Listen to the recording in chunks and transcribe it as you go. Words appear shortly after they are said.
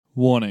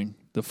Warning,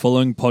 the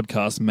following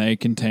podcast may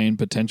contain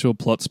potential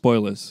plot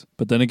spoilers,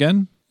 but then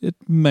again, it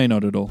may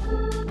not at all.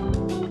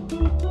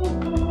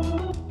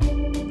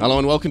 Hello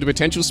and welcome to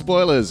Potential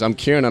Spoilers. I'm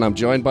Kieran and I'm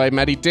joined by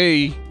Matty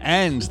D.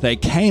 And they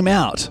came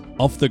out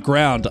off the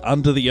ground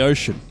under the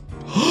ocean.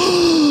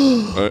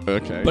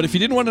 Okay. But if you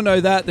didn't want to know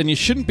that, then you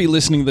shouldn't be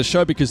listening to the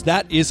show because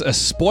that is a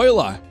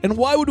spoiler. And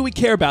why would we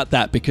care about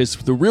that? Because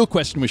the real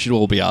question we should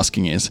all be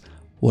asking is,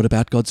 what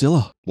about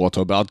Godzilla? What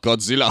about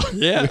Godzilla?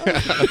 Yeah.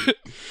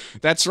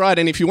 That's right.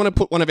 And if you want to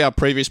put one of our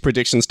previous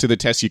predictions to the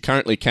test, you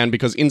currently can,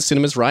 because in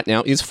cinemas right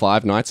now is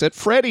Five Nights at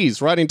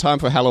Freddy's, right in time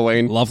for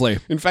Halloween. Lovely.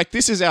 In fact,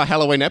 this is our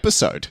Halloween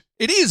episode.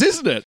 It is,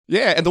 isn't it?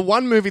 Yeah, and the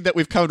one movie that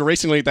we've covered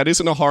recently that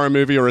isn't a horror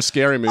movie or a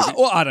scary movie.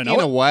 Well, I don't know. In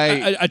a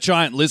way. A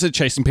giant lizard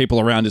chasing people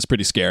around is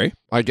pretty scary.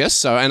 I guess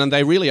so. And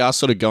they really are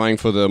sort of going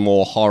for the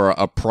more horror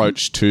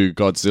approach to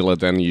Godzilla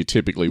than you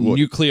typically would.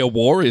 Nuclear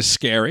war is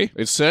scary.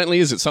 It certainly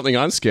is. It's something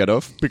I'm scared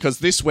of, because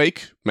this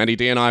week, Matty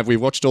D and I,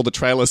 we've watched all the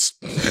trailers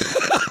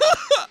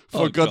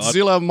for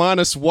Godzilla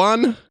Minus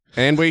One,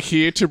 and we're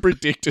here to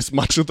predict as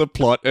much of the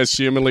plot as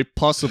humanly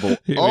possible.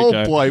 Oh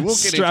boy, we'll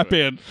get Strap into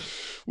it. in.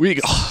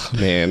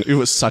 Man, it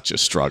was such a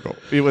struggle.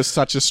 It was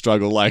such a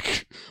struggle.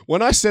 Like,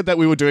 when I said that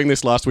we were doing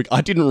this last week,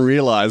 I didn't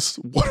realize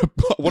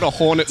what a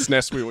hornet's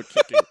nest we were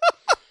kicking.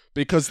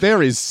 Because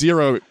there is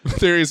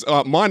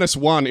minus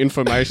one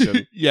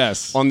information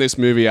Yes. on this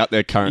movie out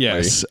there currently.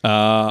 Yes.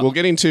 We'll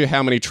get into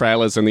how many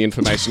trailers and the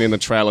information in the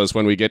trailers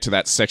when we get to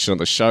that section of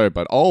the show,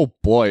 but oh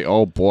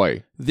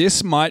boy.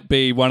 This might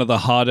be one of the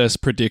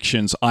hardest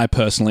predictions I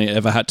personally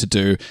ever had to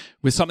do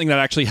with something that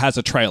actually has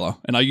a trailer.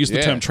 And I use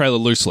the term trailer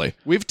loosely.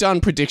 We've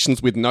done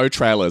predictions with no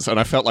trailers, and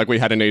I felt like we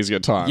had an easier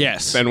time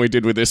than we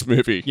did with this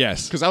movie.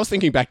 Yes. Because I was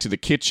thinking back to The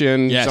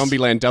Kitchen,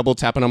 Zombieland Double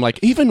Tap, and I'm like,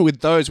 even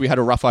with those, we had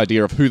a rough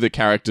idea of who the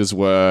characters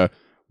were,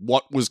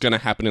 what was going to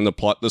happen in the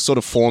plot, the sort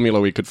of formula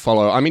we could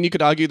follow. I mean, you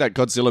could argue that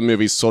Godzilla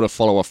movies sort of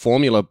follow a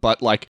formula,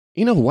 but like,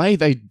 in a way,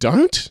 they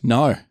don't.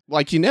 No.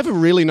 Like, you never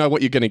really know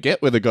what you're going to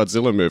get with a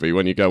Godzilla movie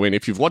when you go in.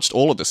 If you've watched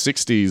all of the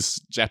 60s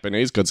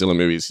Japanese Godzilla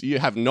movies, you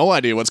have no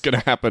idea what's going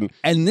to happen.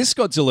 And this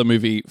Godzilla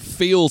movie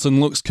feels and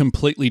looks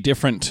completely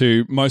different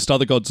to most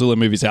other Godzilla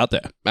movies out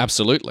there.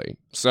 Absolutely.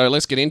 So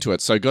let's get into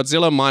it. So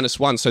Godzilla Minus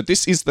One. So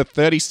this is the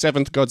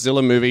 37th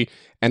Godzilla movie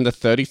and the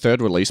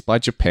 33rd released by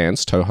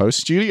Japan's Toho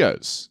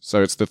Studios.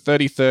 So it's the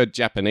 33rd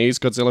Japanese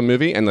Godzilla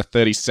movie and the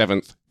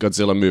 37th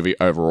Godzilla movie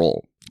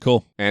overall.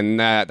 Cool. And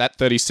that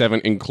 37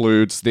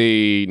 includes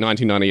the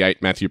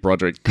 1998 Matthew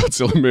Broderick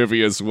Godzilla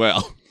movie as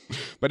well.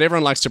 But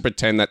everyone likes to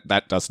pretend that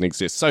that doesn't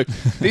exist. So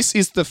this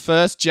is the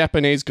first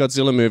Japanese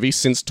Godzilla movie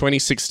since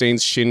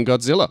 2016's Shin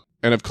Godzilla.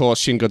 And of course,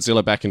 Shin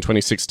Godzilla back in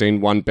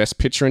 2016 won Best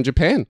Picture in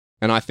Japan.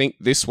 And I think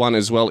this one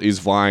as well is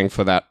vying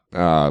for that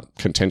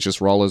contentious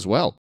role as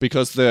well.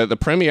 Because the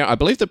premiere, I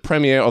believe the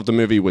premiere of the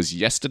movie was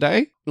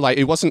yesterday. Like,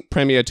 it wasn't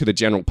premiered to the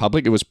general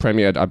public. It was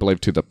premiered, I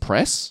believe, to the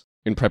press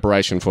in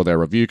preparation for their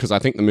review, because I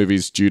think the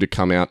movie's due to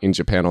come out in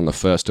Japan on the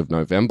 1st of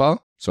November,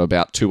 so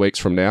about 2 weeks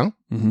from now.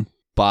 Mm-hmm.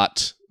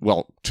 But,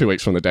 2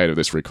 weeks from the date of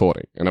this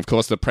recording. And of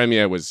course, the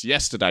premiere was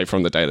yesterday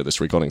from the date of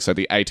this recording, so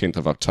the 18th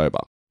of October.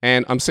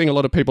 And I'm seeing a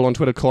lot of people on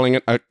Twitter calling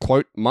it a,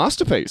 quote,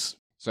 masterpiece.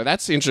 So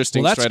that's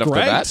interesting straight off the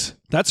bat.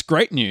 That's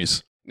great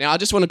news. Now, I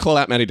just want to call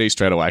out Matty D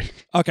straight away.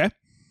 Okay.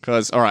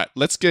 Because, all right,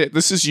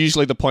 this is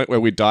usually the point where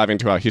we dive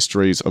into our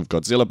histories of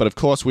Godzilla. But of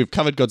course, we've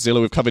covered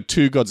Godzilla. We've covered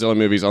 2 Godzilla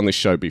movies on this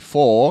show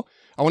before.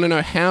 I want to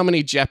know how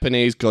many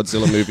Japanese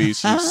Godzilla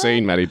movies you've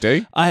seen, Matty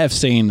D. I have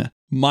seen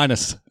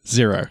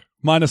 -0.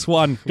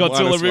 -1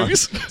 Godzilla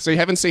movies. So you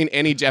haven't seen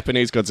any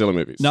Japanese Godzilla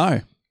movies? No.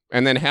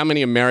 And then how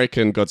many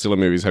American Godzilla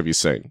movies have you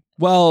seen?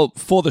 Well,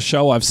 for the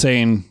show, I've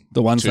seen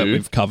the ones that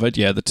we've covered.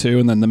 Yeah, the 2,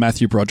 and then the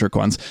Matthew Broderick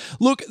ones.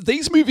 Look,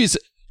 these movies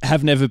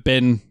have never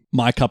been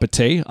my cup of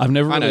tea. I've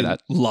never really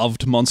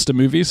loved monster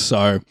movies,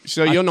 so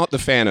you're not the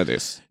fan of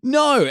this?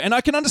 No, and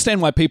I can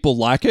understand why people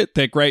like it.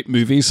 They're great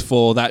movies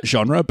for that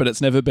genre, but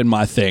it's never been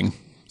my thing.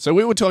 So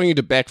we were talking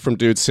to Beck from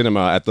Dude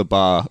Cinema at the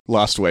bar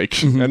last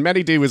week, and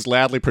Matty D was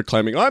loudly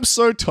proclaiming, I'm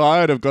so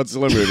tired of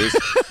Godzilla movies.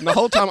 And the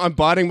whole time I'm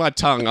biting my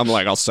tongue. I'm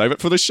like, I'll save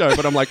it for the show.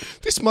 But I'm like,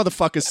 this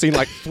motherfucker's seen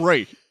like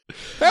 3.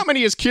 How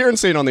many has Kieran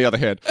seen on the other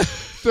hand?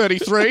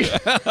 33?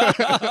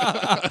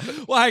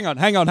 Well, hang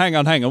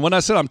on. When I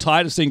said I'm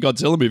tired of seeing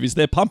Godzilla movies,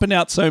 they're pumping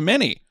out so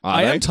many.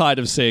 I am tired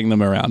of seeing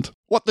them around.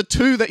 What, the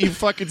 2 that you've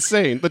fucking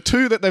seen? The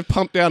 2 that they've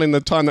pumped out in the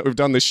time that we've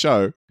done this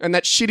show? And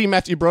that shitty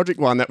Matthew Broderick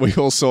one that we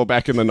all saw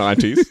back in the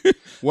 90s?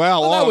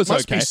 Wow, well, it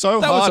must be so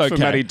hard for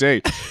Matty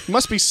D. It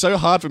must be so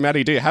hard for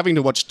Matty D having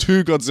to watch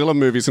 2 Godzilla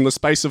movies in the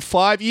space of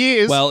 5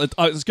 years. Well,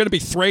 it's going to be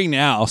 3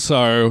 now,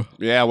 so...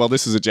 Yeah, well,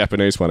 this is a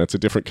Japanese one. It's a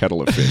different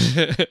kettle of fish.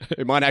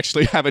 It might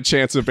actually have a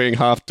chance of being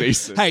half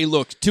decent. Hey,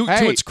 look, to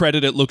its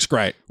credit, it looks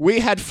great. We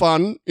had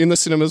fun in the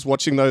cinemas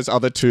watching those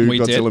other 2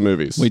 Godzilla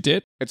movies. We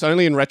did. It's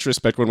only in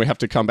retrospect when we have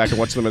to come back and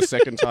watch them a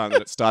second time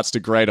that it starts to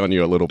grate on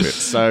you a little bit.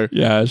 So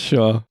yeah,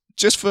 sure.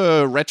 Just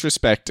for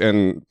retrospect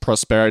and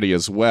prosperity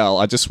as well,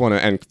 I just want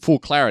to, and full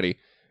clarity,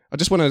 I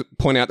just want to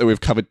point out that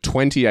we've covered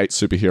 28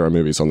 superhero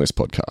movies on this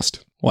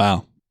podcast.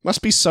 Wow.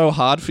 Must be so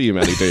hard for you,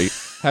 Matty D.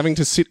 having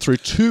to sit through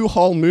 2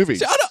 whole movies.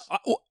 See,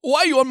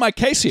 why are you on my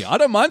case here? I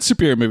don't mind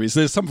superhero movies.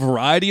 There's some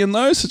variety in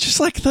those. It's just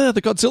like the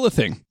Godzilla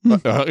thing.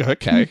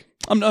 Okay.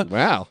 I'm not.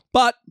 Wow.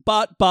 But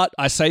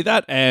I say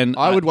that, and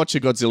I would watch a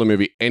Godzilla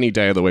movie any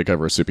day of the week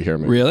over a superhero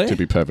movie. Really? To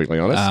be perfectly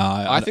honest,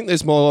 I think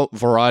there's more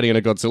variety in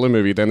a Godzilla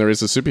movie than there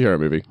is a superhero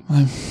movie.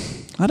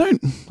 I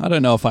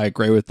don't know if I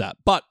agree with that.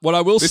 But what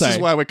I will say... This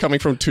is why we're coming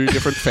from 2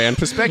 different fan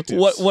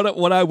perspectives.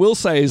 What I will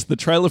say is the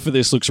trailer for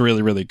this looks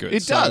really, really good.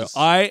 It does.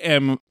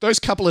 Those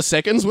couple of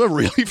seconds were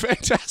really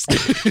fantastic.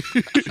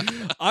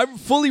 I'm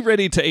fully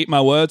ready to eat my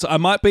words. I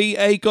might be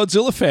a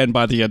Godzilla fan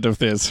by the end of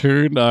this.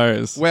 Who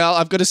knows? Well,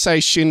 I've got to say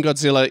Shin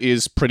Godzilla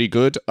is pretty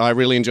good. I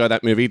really enjoy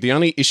that movie. The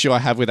only issue I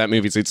have with that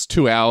movie is it's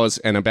 2 hours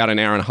and about an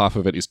hour and a half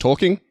of it is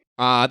talking.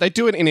 They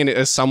do it in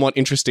a somewhat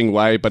interesting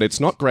way, but it's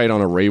not great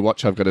on a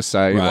rewatch, I've got to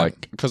say. Right.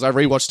 Because I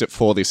rewatched it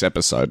for this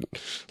episode.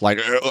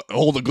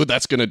 All the good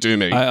that's going to do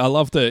me. I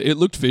love it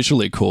looked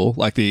visually cool,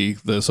 like the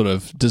sort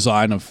of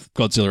design of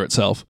Godzilla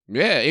itself.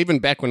 Yeah, even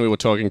back when we were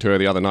talking to her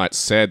the other night,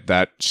 said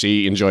that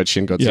she enjoyed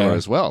Shin Godzilla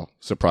as well,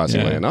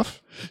 surprisingly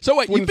enough. So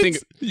wait,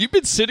 you've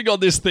been sitting on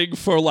this thing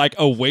for like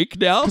a week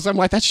now? Because I'm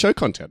like, that's show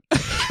content.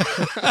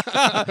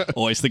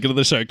 Always thinking of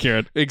the show,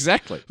 Kieran.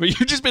 Exactly. But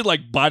you've just been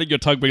like biting your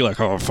tongue, being like,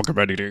 oh, fuck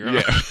about anything.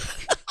 Yeah.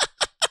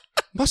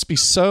 Must be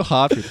so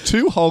hard with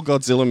 2 whole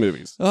Godzilla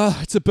movies. Oh,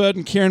 it's a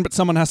burden, Kieran, but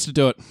someone has to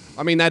do it.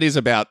 I mean, that is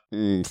about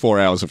 4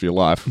 hours of your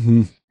life.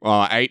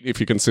 8 if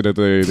you consider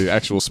the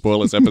actual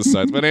spoilers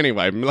episodes. But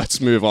anyway, let's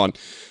move on.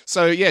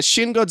 So yeah,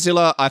 Shin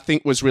Godzilla I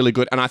think was really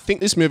good. And I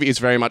think this movie is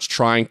very much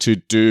trying to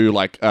do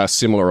like a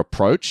similar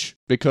approach.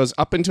 Because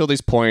up until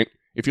this point,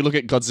 if you look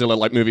at Godzilla,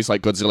 like movies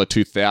like Godzilla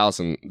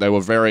 2000, they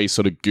were very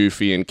sort of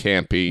goofy and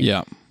campy.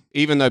 Yeah.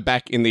 Even though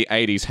back in the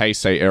 80s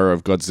Heisei era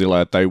of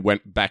Godzilla, they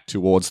went back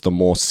towards the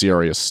more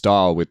serious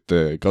style with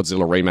the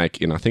Godzilla remake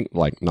in, I think,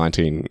 like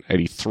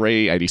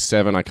 1983,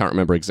 87. I can't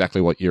remember exactly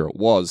what year it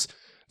was.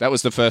 That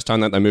was the first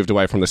time that they moved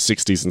away from the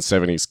 60s and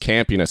 70s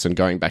campiness and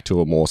going back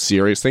to a more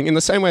serious thing in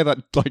the same way that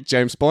like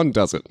James Bond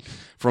does it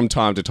from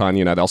time to time.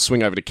 You know, they'll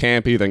swing over to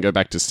campy, then go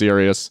back to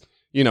serious.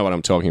 You know what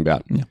I'm talking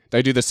about. Yeah.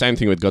 They do the same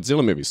thing with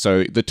Godzilla movies.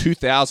 So the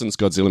 2000s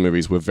Godzilla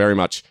movies were very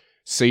much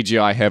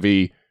CGI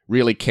heavy,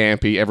 really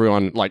campy.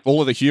 Everyone, like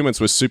all of the humans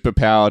were super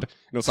powered.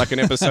 It was like an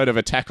episode of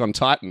Attack on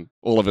Titan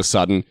all of a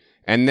sudden.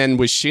 And then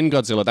with Shin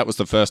Godzilla, that was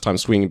the first time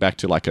swinging back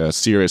to like a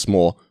serious,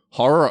 more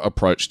horror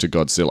approach to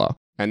Godzilla.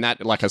 And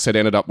that, like I said,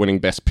 ended up winning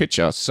Best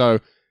Picture. So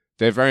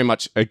they're very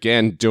much,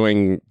 again,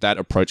 doing that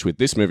approach with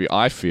this movie,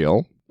 I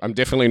feel. I'm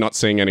definitely not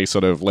seeing any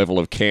sort of level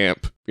of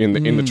camp in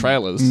the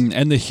trailers.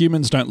 And the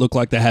humans don't look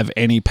like they have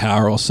any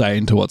power or say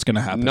into what's going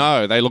to happen.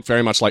 No, they look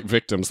very much like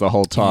victims the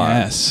whole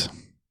time. Yes.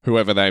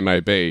 Whoever they may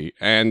be.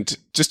 And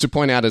just to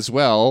point out as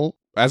well,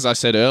 as I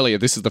said earlier,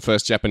 this is the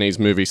first Japanese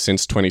movie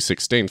since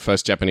 2016,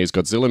 first Japanese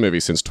Godzilla movie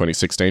since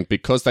 2016,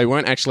 because they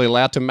weren't actually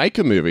allowed to make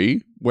a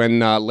movie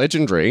when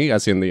Legendary,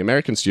 as in the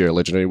American studio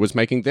Legendary, was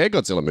making their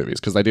Godzilla movies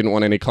because they didn't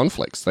want any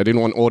conflicts. They didn't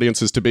want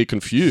audiences to be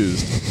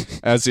confused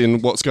as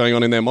in what's going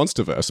on in their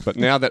monsterverse. But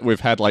now that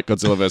we've had like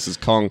Godzilla vs.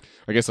 Kong,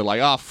 I guess they're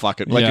like, oh,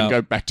 fuck it. They can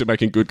go back to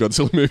making good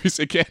Godzilla movies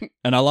again.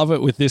 And I love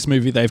it with this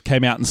movie, they've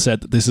came out and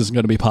said that this isn't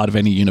going to be part of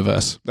any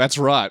universe. That's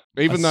right.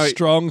 Even though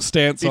strong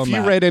stance on that.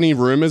 If you read any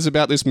rumors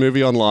about this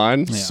movie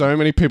online, so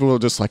many people were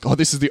just like, oh,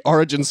 this is the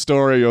origin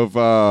story of,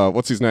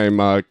 what's his name?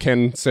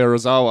 Ken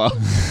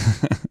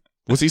Sarazawa.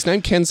 Was his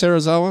name Ken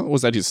Sarazawa? Or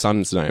was that his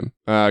son's name?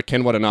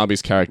 Ken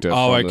Watanabe's character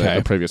from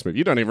the previous movie.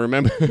 You don't even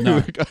remember?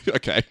 No.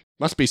 Okay.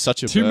 Must be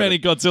such a... Too many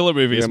Godzilla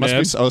movies, man.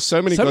 Must be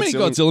so many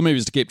Godzilla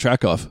movies to keep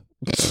track of.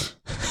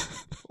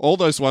 All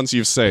those ones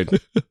you've seen.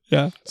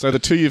 Yeah. So the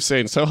 2 you've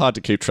seen, so hard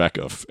to keep track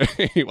of.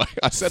 Anyway,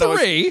 I said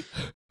 3?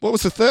 What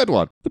was the 3rd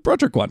one? The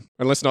Broderick one.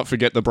 And let's not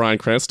forget the Bryan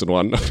Cranston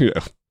one.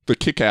 The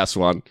Kick-Ass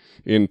one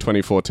in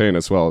 2014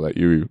 as well that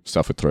you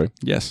suffered through.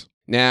 Yes.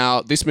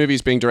 Now, this movie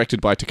is being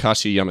directed by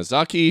Takashi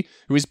Yamazaki,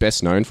 who is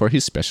best known for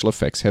his special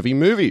effects heavy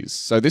movies.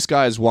 So this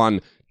guy has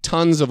won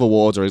tons of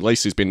awards, or at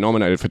least he's been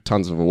nominated for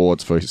tons of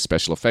awards for his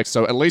special effects.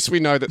 So at least we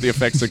know that the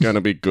effects are going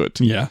to be good.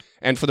 Yeah.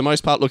 And for the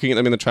most part, looking at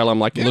them in the trailer, I'm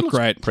like, yeah, look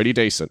great. Pretty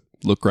decent.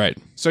 Look great.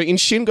 So in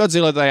Shin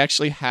Godzilla, they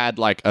actually had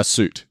like a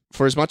suit.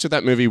 For as much of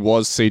that movie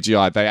was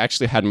CGI, they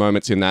actually had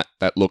moments in that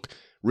look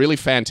really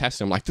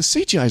fantastic. I'm like, the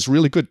CGI is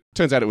really good.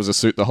 Turns out it was a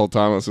suit the whole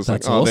time. I was just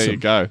That's like, oh, awesome. There you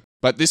go.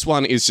 But this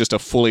one is just a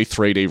fully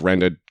 3D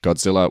rendered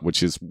Godzilla,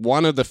 which is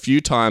one of the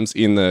few times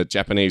in the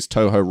Japanese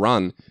Toho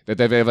run that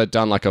they've ever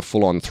done like a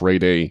full-on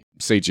 3D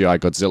CGI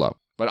Godzilla.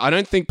 But I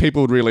don't think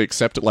people would really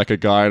accept it like a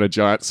guy in a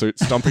giant suit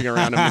stomping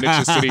around a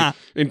miniature city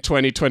in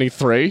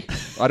 2023.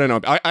 I don't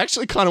know. I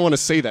actually kind of want to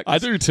see that. I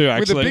do too,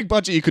 actually. With a big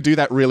budget, you could do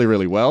that really,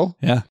 really well.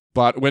 Yeah.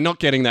 But we're not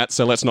getting that,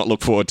 so let's not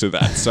look forward to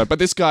that. But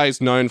this guy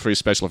is known for his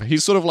special effects.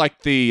 He's sort of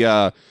like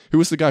the... who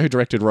was the guy who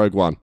directed Rogue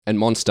One and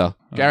Monster?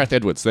 Gareth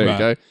Edwards. There you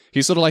go.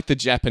 He's sort of like the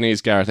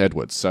Japanese Gareth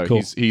Edwards. So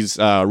cool. He's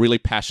really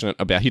passionate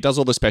about... He does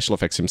all the special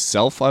effects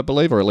himself, I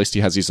believe, or at least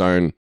he has his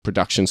own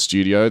production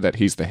studio that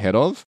he's the head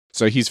of.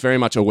 So he's very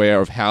much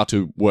aware of how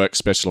to work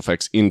special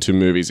effects into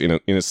movies in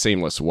a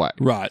seamless way.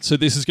 Right. So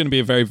this is going to be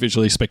a very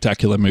visually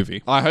spectacular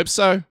movie. I hope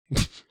so.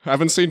 I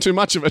haven't seen too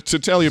much of it to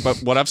tell you, but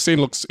what I've seen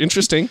looks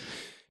interesting.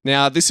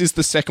 Now, this is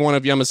the second one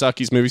of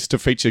Yamazaki's movies to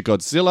feature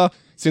Godzilla,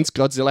 since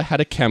Godzilla had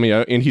a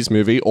cameo in his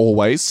movie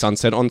Always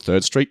Sunset on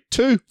 3rd Street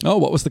 2. Oh,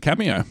 what was the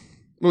cameo?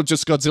 Well,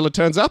 just Godzilla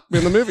turns up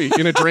in the movie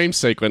in a dream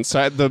sequence.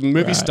 So the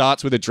movie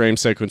starts with a dream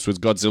sequence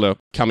with Godzilla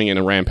coming in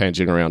and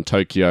rampaging around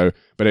Tokyo,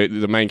 but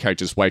the main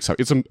character just wakes up.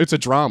 It's a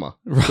drama.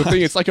 Right. The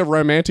thing, it's like a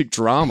romantic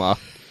drama,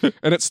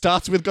 and it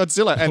starts with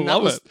Godzilla. And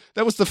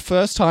that was the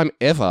first time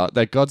ever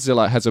that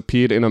Godzilla has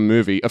appeared in a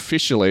movie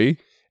officially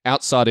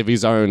outside of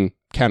his own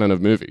canon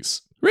of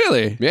movies.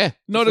 Really? Yeah.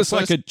 Not as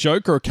like a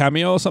joke or a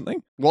cameo or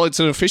something? Well, it's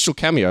an official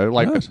cameo.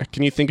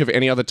 Can you think of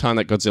any other time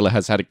that Godzilla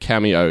has had a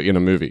cameo in a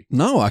movie?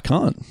 No, I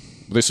can't.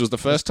 This was the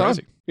first time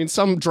in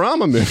some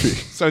drama movie.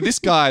 So this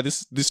guy,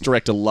 this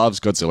director loves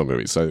Godzilla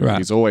movies.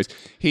 So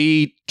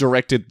he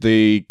directed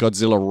the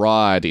Godzilla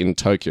ride in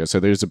Tokyo.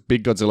 So there's a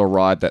big Godzilla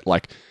ride that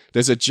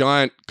there's a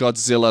giant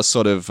Godzilla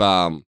sort of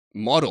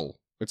model.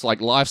 It's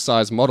like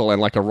life-size model,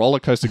 and like a roller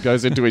coaster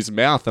goes into his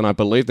mouth, and I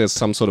believe there's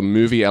some sort of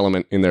movie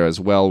element in there as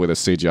well with a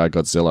CGI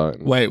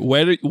Godzilla. Wait,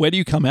 where do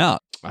you come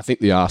out? I think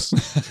the ass.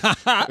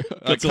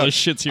 Godzilla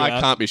shits you out. I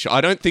can't be sure.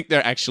 I don't think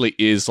there actually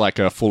is like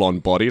a full-on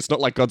body. It's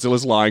not like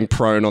Godzilla's lying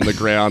prone on the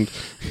ground,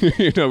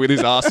 with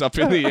his ass up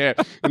in the air,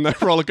 and the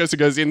roller coaster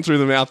goes in through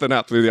the mouth and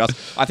up through the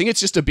ass. I think it's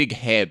just a big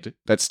head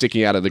that's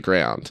sticking out of the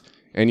ground,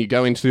 and you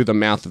go in through the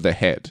mouth of the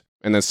head,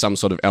 and there's some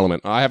sort of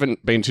element. I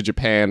haven't been to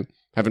Japan.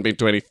 Haven't been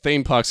to any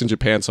theme parks in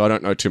Japan, so I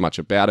don't know too much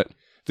about it.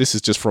 This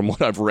is just from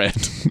what I've read.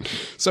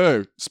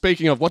 So,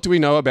 speaking of, what do we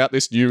know about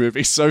this new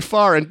movie so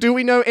far, and do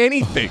we know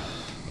anything?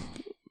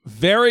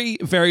 Very,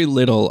 very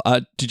little.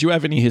 Did you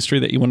have any history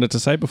that you wanted to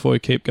say before we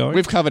keep going?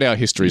 We've covered our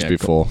histories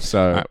before. Cool.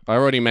 So, right. I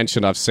already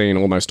mentioned I've seen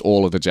almost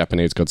all of the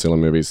Japanese Godzilla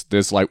movies.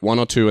 There's like one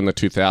or two in the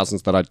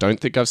 2000s that I don't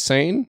think I've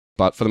seen.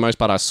 But for the most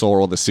part, I saw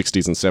all the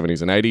 60s and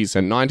 70s and 80s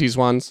and 90s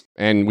ones.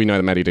 And we know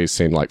that Matty D's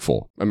seen like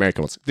 4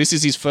 American ones. This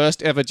is his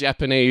first ever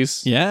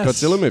Japanese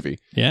Godzilla movie.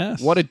 Yes.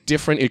 What a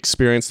different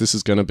experience this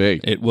is going to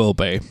be. It will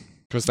be.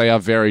 Because they are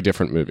very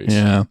different movies.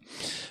 Yeah.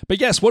 But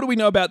yes, what do we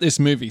know about this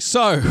movie?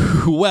 So,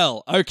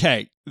 well,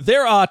 okay.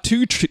 There are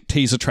 2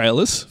 teaser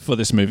trailers for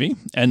this movie,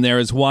 and there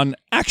is one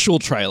actual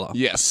trailer.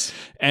 Yes.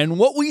 And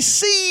what we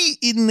see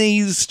in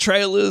these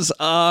trailers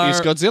are...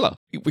 Is Godzilla.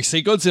 We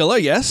see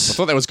Godzilla, yes. I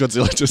thought that was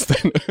Godzilla just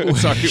then.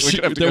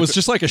 Sorry, there was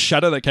just like a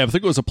shadow that came. I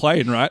think it was a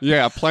plane, right?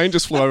 Yeah, a plane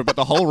just flew over, but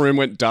the whole room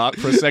went dark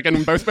for a second,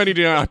 and both Matty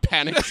D and I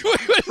panicked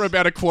for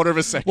about a quarter of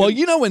a second.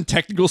 Well, when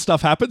technical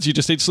stuff happens, you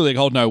just instantly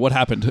like, oh no, what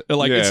happened?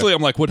 Instantly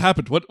I'm like, what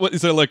happened? What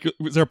is there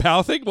is there a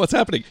power thing? What's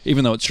happening?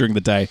 Even though it's during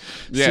the day.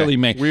 Yeah, silly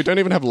me. We don't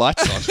even have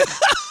lights on.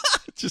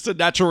 Just a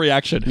natural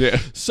reaction. Yeah.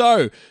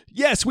 So,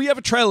 yes, we have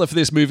a trailer for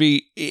this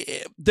movie.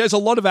 There's a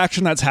lot of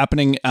action that's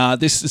happening.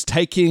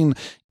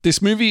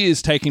 This movie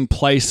is taking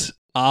place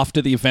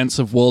after the events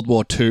of World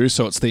War II,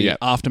 so it's the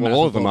aftermath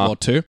of World War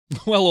II.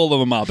 Well, all of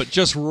them are, but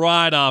just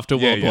right after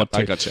World War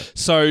II. I gotcha.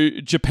 So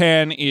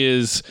Japan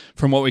is,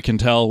 from what we can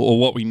tell, or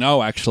what we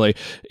know actually,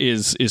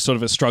 is sort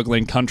of a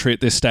struggling country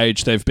at this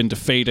stage. They've been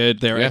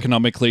defeated. They're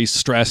economically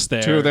stressed.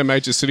 2 of their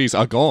major cities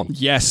are gone.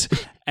 Yes.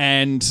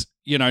 And...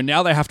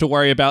 now they have to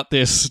worry about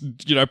this,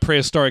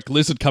 prehistoric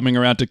lizard coming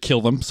around to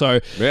kill them. So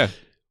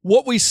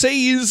what we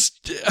see is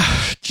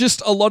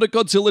just a lot of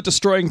Godzilla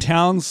destroying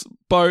towns,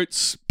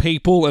 boats,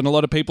 people, and a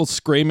lot of people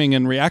screaming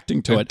and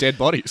reacting to it. Dead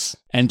bodies.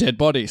 And dead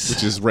bodies.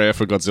 Which is rare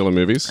for Godzilla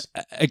movies.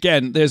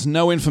 Again, there's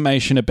no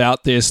information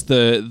about this.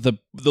 The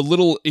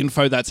little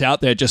info that's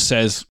out there just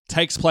says,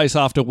 takes place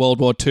after World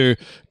War II,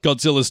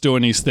 Godzilla's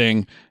doing his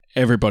thing,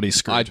 everybody's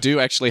screwed. I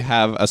do actually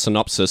have a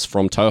synopsis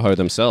from Toho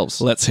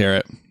themselves. Let's hear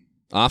it.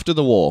 After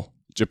the war,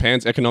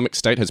 Japan's economic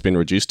state has been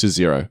reduced to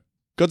 0.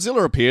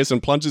 Godzilla appears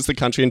and plunges the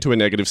country into a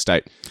negative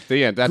state.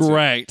 The end. That's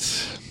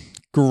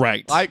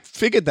Great. I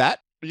figured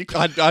that.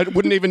 I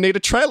wouldn't even need a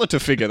trailer to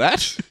figure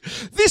that.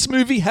 This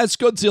movie has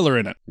Godzilla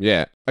in it.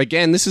 Yeah.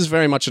 Again, this is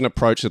very much an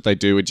approach that they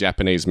do with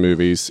Japanese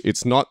movies.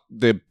 It's not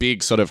the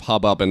big sort of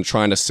hubbub and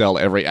trying to sell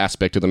every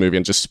aspect of the movie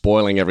and just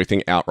spoiling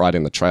everything outright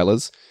in the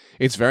trailers.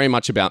 It's very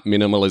much about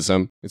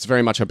minimalism. It's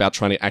very much about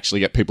trying to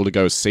actually get people to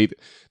go see.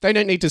 They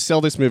don't need to sell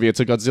this movie.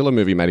 It's a Godzilla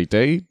movie, Matty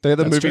D. They're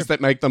the movies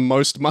that make the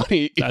most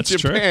money in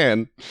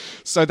Japan. True.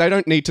 So they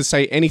don't need to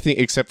say anything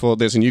except for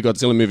there's a new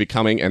Godzilla movie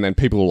coming, and then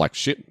people are like,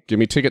 shit, give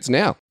me tickets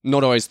now.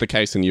 Not always the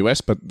case in the US,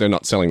 but they're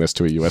not selling this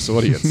to a US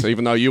audience.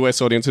 Even though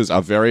US audiences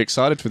are very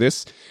excited for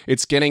this,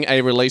 it's getting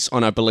a release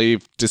on, I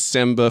believe,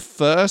 December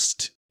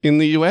 1st. In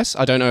the US.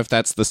 I don't know if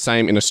that's the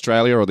same in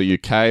Australia or the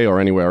UK or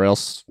anywhere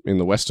else in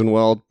the Western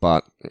world,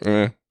 but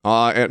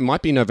it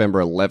might be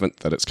November 11th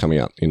that it's coming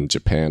out in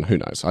Japan. Who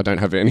knows? I don't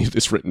have any of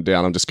this written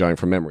down. I'm just going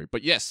from memory.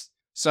 But yes.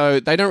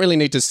 So they don't really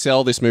need to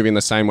sell this movie in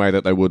the same way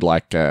that they would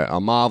like a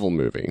Marvel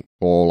movie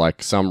or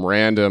like some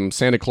random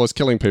Santa Claus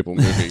killing people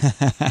movie.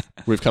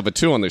 We've covered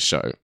 2 on this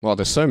show. Well,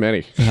 there's so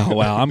many. Oh,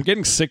 wow. I'm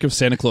getting sick of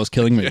Santa Claus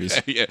killing movies.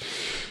 Yeah.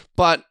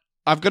 But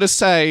I've got to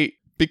say,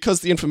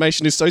 because the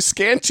information is so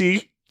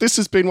scanty, this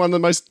has been one of the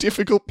most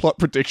difficult plot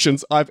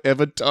predictions I've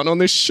ever done on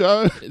this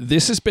show.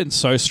 This has been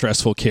so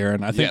stressful,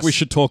 Kieran. I think Yes. we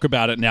should talk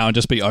about it now and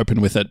just be open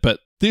with it.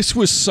 But this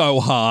was so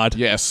hard.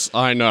 Yes,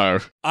 I know.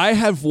 I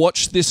have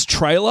watched this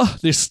trailer,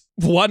 this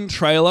one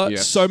trailer,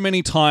 Yes. so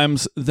many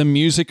times. The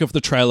music of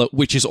the trailer,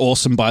 which is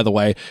awesome, by the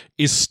way,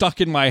 is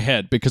stuck in my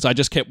head because I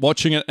just kept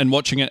watching it and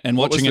watching it and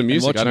What was watching the it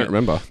music? and watching I don't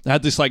remember. It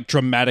had this like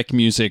dramatic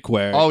music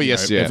where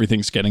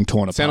everything's getting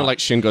torn apart. Sounded like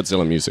Shin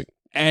Godzilla music.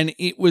 And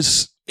it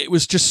was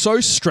just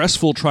so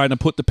stressful trying to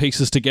put the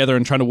pieces together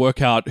and trying to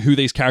work out who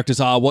these characters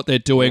are, what they're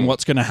doing,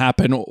 what's going to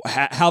happen,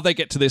 how they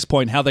get to this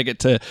point, how they get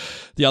to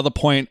the other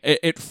point.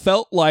 It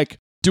felt like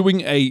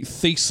doing a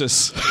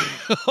thesis.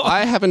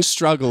 I haven't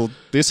struggled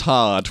this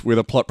hard with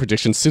a plot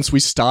prediction since we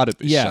started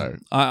this show.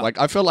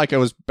 I felt like I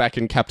was back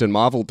in Captain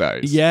Marvel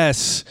days.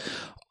 Yes.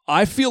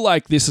 I feel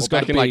like this is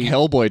going back to in be... like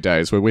Hellboy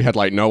days where we had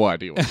like no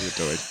idea what we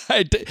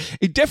were doing.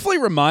 It definitely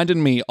reminded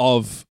me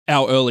of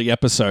our early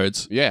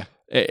episodes. Yeah.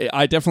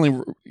 I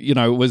definitely,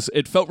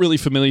 it felt really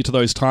familiar to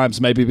those times,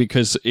 maybe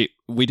because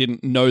we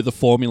didn't know the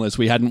formulas.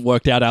 We hadn't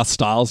worked out our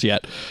styles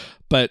yet.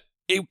 But,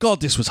 God,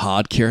 this was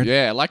hard, Kieran.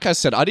 Yeah, like I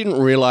said, I didn't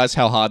realize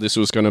how hard this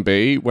was going to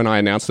be when I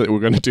announced that we were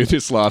going to do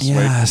this last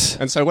week.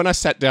 And so when I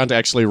sat down to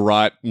actually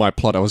write my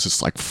plot, I was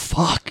just like,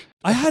 fuck.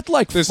 I had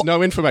like... There's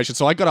no information.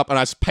 So I got up and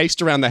I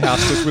paced around the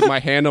house just with my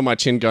hand on my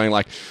chin going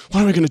like,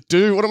 what am I going to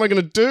do? What am I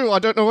going to do? I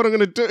don't know what I'm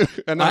going to do.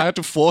 And I had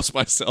to force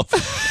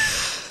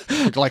myself.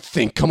 Like,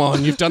 think, come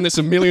on, you've done this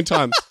a million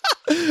times.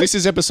 This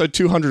is episode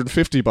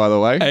 250, by the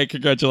way. Hey,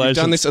 congratulations.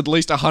 You've done this at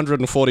least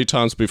 140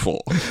 times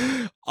before.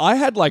 I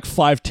had like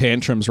 5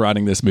 tantrums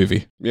writing this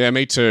movie. Yeah,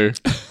 me too.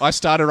 I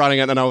started writing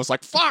it and I was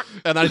like, fuck!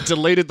 And I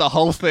deleted the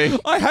whole thing.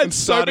 I had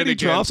so many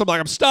drafts. I'm like,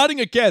 I'm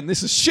starting again.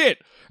 This is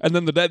shit. And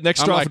then the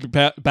next draft would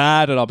be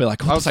bad and I'll be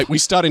like, I was like, we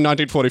start in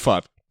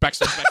 1945.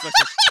 Backslash.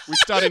 We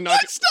start in...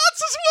 That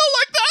starts as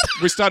well like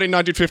that. We start in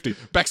 1950.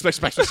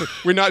 Backslash.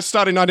 We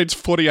start in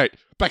 1948.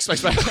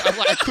 Backslash. I'm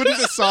like, I couldn't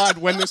decide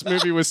when this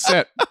movie was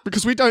set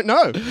because we don't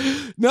know.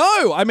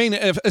 No, I mean,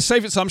 a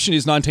safe assumption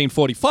is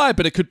 1945,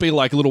 but it could be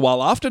like a little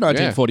while after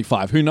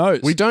 1945. Who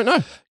knows? We don't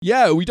know.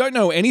 Yeah, we don't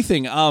know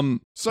anything.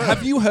 So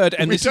have you heard?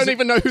 And we don't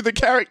even know who the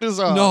characters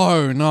are.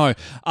 No.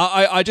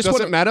 I just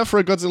doesn't matter for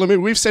a Godzilla movie.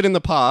 We've said in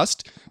the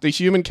past the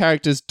human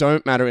characters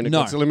don't matter in a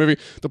Godzilla movie.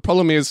 The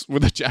problem is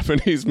with the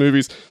Japanese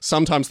movies,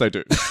 sometimes they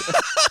do.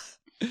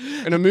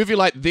 In a movie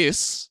like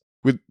this,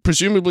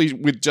 presumably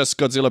with just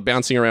Godzilla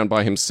bouncing around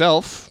by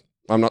himself,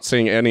 I'm not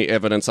seeing any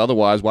evidence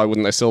otherwise. Why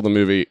wouldn't they sell the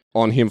movie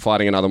on him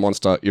fighting another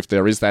monster if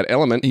there is that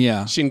element?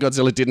 Yeah. Shin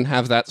Godzilla didn't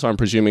have that, so I'm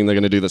presuming they're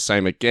going to do the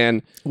same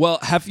again. Well,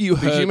 have you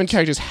heard... The human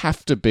characters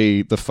have to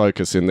be the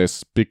focus in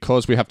this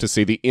because we have to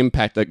see the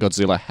impact that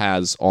Godzilla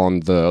has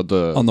on the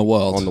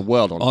world. On the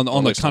world.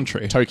 On the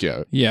country.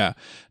 Tokyo. Yeah.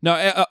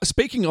 Now,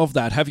 speaking of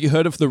that, have you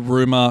heard of the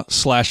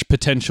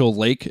rumor/potential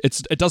leak?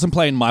 It doesn't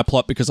play in my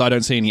plot because I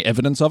don't see any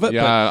evidence of it.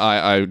 Yeah,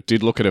 I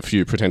did look at a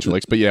few potential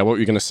leaks, but yeah, what were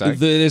you going to say?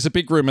 There's a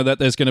big rumor that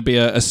there's going to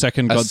be a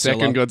second Godzilla. A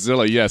second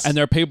Godzilla, yes. And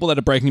there are people that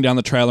are breaking down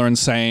the trailer and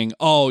saying,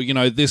 oh,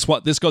 this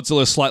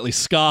Godzilla is slightly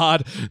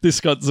scarred, this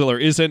Godzilla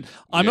isn't.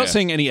 I'm not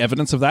seeing any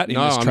evidence of that in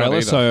this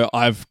trailer, so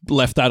I've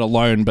left that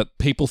alone, but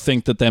people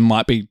think that there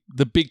might be,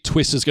 the big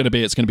twist is going to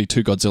be, it's going to be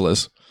 2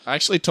 Godzillas. I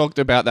actually talked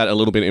about that a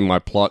little bit in my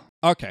plot.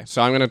 Okay.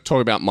 So I'm going to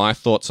talk about my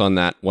thoughts on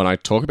that when I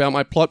talk about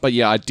my plot, but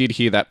yeah, I did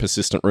hear that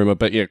persistent rumor,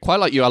 but yeah,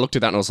 quite like you, I looked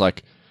at that and I was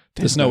like,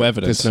 there's no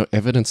evidence. There's no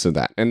evidence of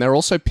that. And they're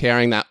also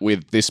pairing that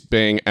with this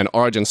being an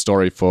origin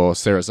story for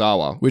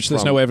Serizawa. Which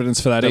there's no evidence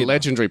for that either. The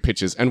legendary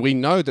pictures. And we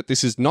know that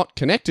this is not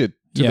connected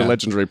to the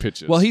legendary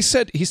pictures. Well, he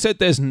said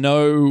there's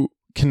no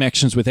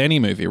connections with any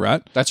movie,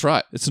 right? That's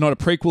right. It's not a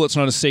prequel, it's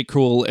not a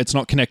sequel, it's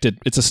not connected.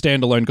 It's a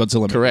standalone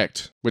Godzilla movie.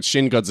 Correct. Which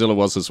Shin Godzilla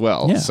was as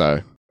well. Yeah.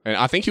 So... And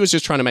I think he was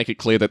just trying to make it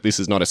clear that this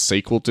is not a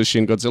sequel to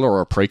Shin Godzilla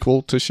or a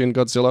prequel to Shin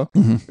Godzilla.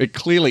 Mm-hmm. It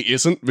clearly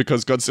isn't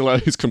because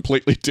Godzilla is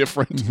completely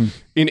different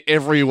in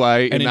every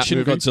way. And in Shin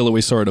movie. Godzilla,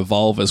 we saw it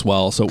evolve as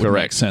well, so it would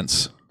make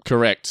sense.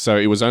 Correct. So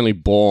it was only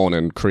born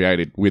and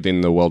created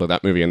within the world of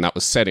that movie, and that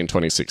was set in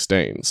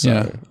 2016.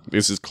 So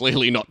this is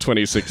clearly not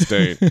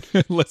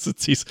 2016. Unless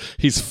it's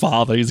his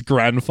father, his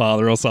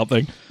grandfather or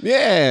something.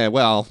 Yeah,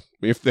 well,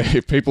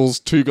 if people's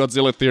 2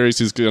 Godzilla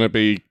theories is going to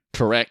be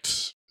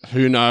correct,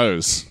 who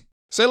knows?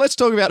 So let's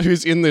talk about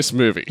who's in this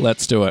movie.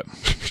 Let's do it.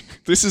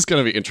 This is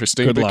going to be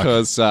interesting Good luck.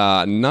 because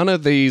none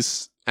of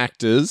these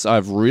actors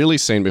I've really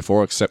seen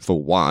before except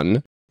for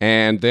one,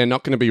 and they're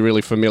not going to be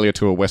really familiar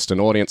to a Western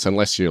audience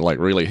unless you're like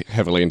really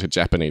heavily into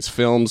Japanese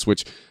films,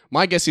 which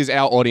my guess is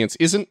our audience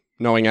isn't.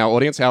 Knowing our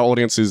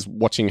audience is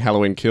watching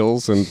Halloween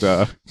Kills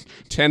and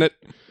Tenet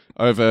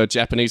over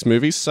Japanese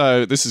movies,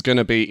 so this is going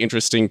to be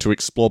interesting to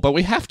explore, but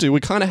we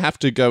kind of have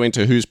to go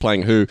into who's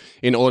playing who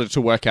in order to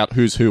work out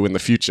who's who in the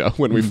future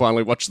when we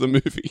finally watch the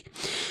movie.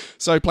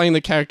 So playing the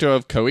character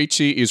of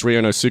Koichi is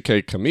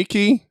Ryonosuke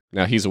Kamiki.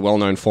 Now he's a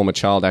well-known former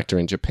child actor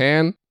in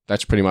Japan.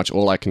 That's pretty much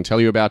all I can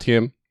tell you about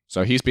him.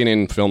 So he's been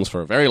in films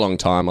for a very long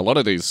time. A lot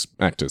of these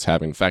actors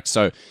have, in fact.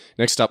 So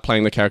next up,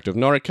 playing the character of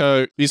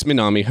Noriko is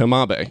Minami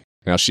Hamabe.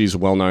 Now, she's a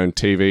well-known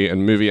TV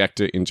and movie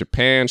actor in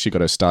Japan. She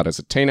got her start as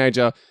a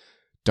teenager.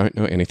 Don't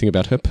know anything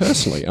about her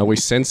personally. Are we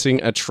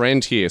sensing a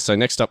trend here? So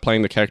next up,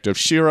 playing the character of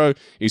Shiro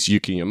is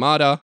Yuki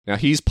Yamada. Now,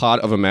 he's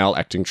part of a male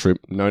acting troupe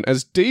known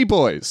as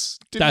D-Boys.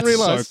 That's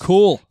so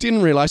cool.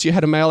 Didn't realize you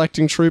had a male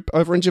acting troupe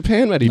over in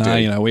Japan, Matty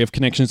D. We have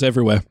connections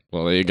everywhere.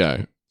 Well, there you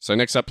go. So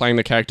next up, playing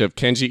the character of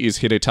Kenji is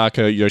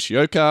Hidetaka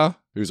Yoshioka,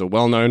 who's a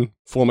well-known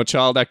former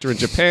child actor in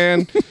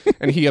Japan,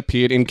 and he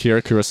appeared in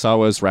Kira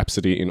Kurosawa's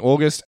Rhapsody in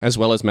August, as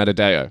well as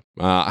Matadeo.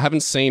 I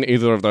haven't seen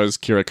either of those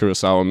Kira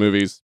Kurosawa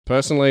movies.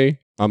 Personally,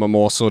 I'm a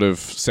more sort of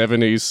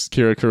 70s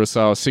Kira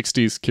Kurosawa,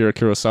 60s Kira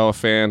Kurosawa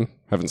fan.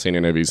 Haven't seen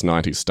any of his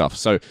 90s stuff.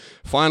 So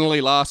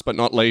finally, last but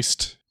not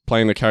least,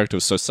 playing the character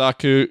of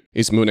Sosaku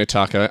is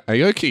Munetaka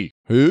Aoki,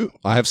 who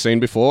I have seen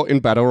before in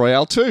Battle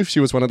Royale 2. She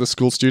was one of the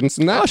school students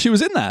in that. Oh, she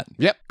was in that?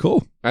 Yep.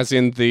 Cool. As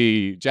in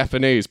the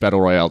Japanese Battle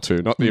Royale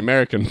 2, not the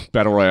American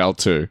Battle Royale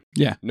 2.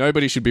 Yeah.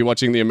 Nobody should be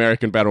watching the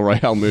American Battle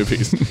Royale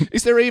movies.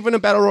 Is there even a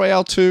Battle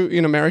Royale 2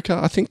 in America?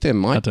 I think there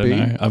might be. I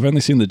don't know. I've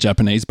only seen the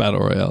Japanese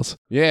Battle Royales.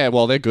 Yeah,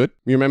 well, they're good.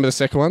 You remember the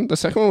second one? The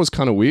second one was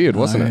kind of weird,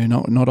 wasn't it?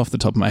 Not off the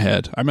top of my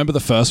head. I remember the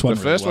first one. The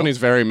first one is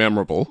very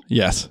memorable.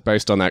 Yes.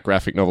 Based on that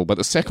graphic novel. But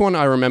the second one,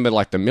 I remember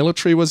like the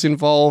military was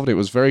involved. It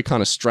was very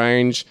kind of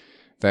strange.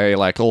 They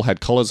like all had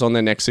collars on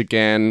their necks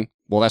again.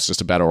 Well, that's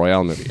just a Battle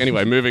Royale movie.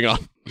 Anyway, moving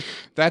on.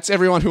 That's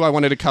everyone who I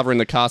wanted to cover in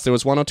the cast. There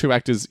was one or two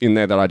actors in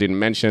there that I didn't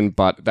mention,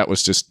 but that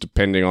was just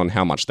depending on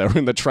how much they were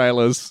in the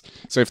trailers.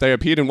 So if they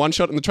appeared in one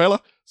shot in the trailer,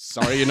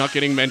 sorry, you're not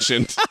getting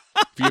mentioned.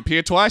 If you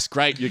appear twice,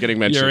 great, you're getting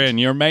mentioned. You're in.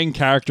 You're a main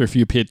character if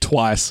you appeared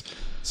twice.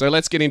 So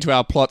let's get into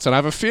our plots. And I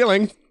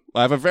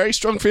have a very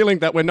strong feeling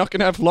that we're not going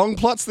to have long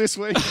plots this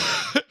week.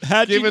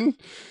 Given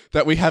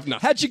that we have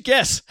nothing. How'd you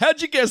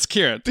guess,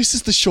 Kieran? This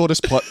is the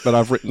shortest plot that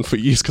I've written for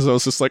years because I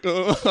was just like,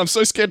 oh, I'm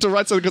so scared to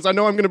write something because I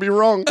know I'm going to be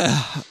wrong.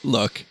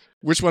 Look.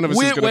 Which one of us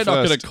is going to We're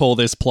not going to call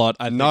this plot.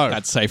 I think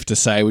that's safe to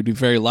say. We'd be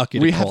very lucky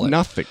to call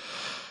it.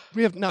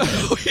 We have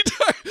nothing. We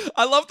don't.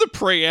 I love the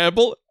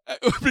preamble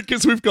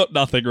because we've got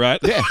nothing, right?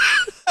 Yeah.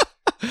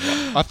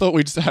 I thought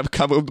we'd have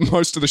covered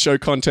most of the show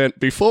content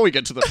before we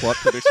get to the plot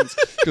predictions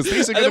because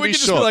these are going to be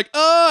short. Just be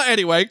like,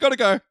 anyway, gotta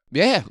go.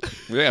 Yeah.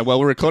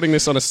 Well, we're recording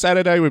this on a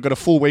Saturday. We've got a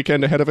full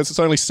weekend ahead of us. It's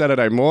only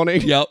Saturday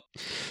morning. Yep.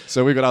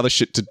 So we've got other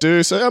shit to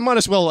do. So I might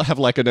as well have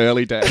like an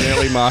early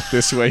mark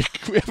this week.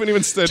 We haven't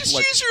even said Just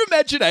use your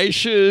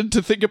imagination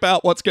to think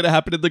about what's going to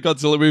happen in the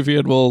Godzilla movie,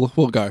 and we'll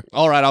go.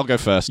 All right, I'll go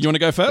first. You want to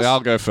go first? Yeah,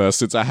 I'll go first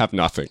since I have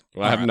nothing.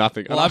 I have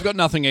nothing. Well, I've got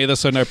nothing either,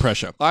 so no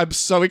pressure. I'm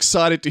so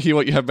excited to hear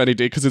what you have, Matty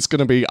D, because it's going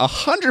to be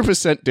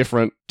 100%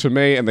 different to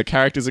me, and the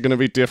characters are going to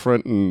be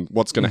different, and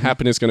what's going to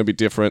happen is going to be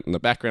different, and the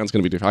background's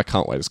going to be different. I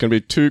can't wait. It's going to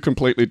be two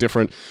completely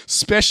different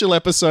special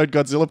episode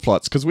Godzilla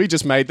plots, because we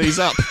just made these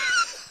up.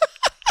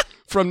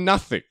 From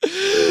nothing.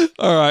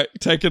 All right,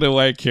 take it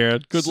away,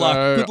 Kieran. Good luck.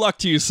 Good luck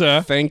to you,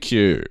 sir. Thank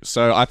you.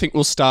 So I think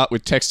we'll start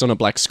with text on a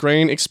black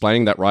screen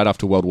explaining that right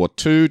after World War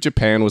II,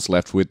 Japan was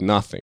left with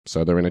nothing.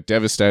 So they're in a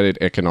devastated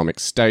economic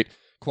state,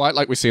 quite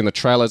like we see in the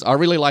trailers. I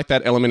really like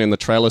that element in the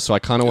trailer, so I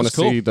kind of want to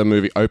see the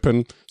movie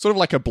open, sort of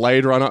like a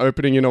Blade Runner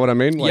opening, you know what I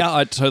mean? Like, yeah,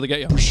 I totally get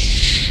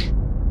you.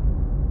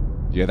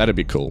 Yeah, that'd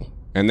be cool.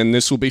 And then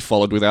this will be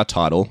followed with our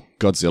title,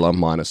 Godzilla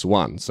Minus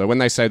One. So when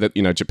they say that,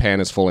 Japan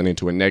has fallen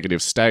into a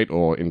negative state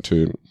or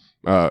into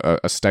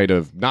a state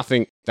of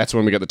nothing, that's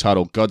when we get the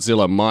title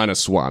Godzilla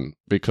Minus One,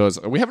 because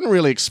we haven't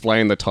really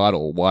explained the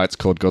title, why it's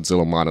called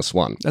Godzilla Minus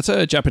One. That's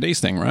a Japanese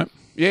thing, right?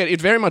 Yeah,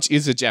 it very much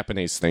is a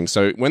Japanese thing.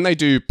 So when they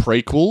do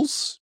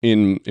prequels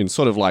in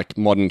sort of like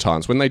modern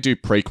times, when they do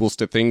prequels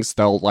to things,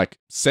 they'll like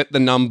set the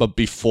number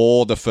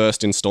before the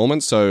first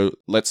installment. So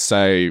let's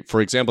say, for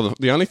example,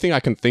 the only thing I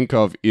can think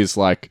of is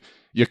like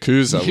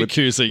Yakuza. With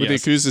the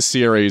Yakuza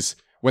series,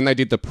 when they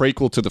did the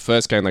prequel to the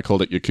first game, they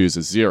called it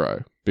Yakuza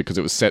 0 because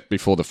it was set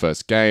before the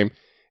first game.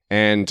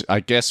 And I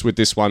guess with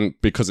this one,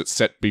 because it's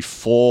set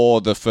before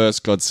the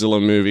first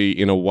Godzilla movie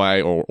in a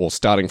way, or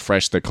starting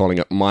fresh, they're calling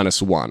it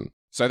Minus One.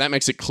 So that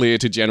makes it clear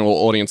to general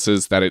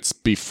audiences that it's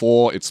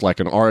before, it's like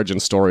an origin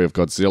story of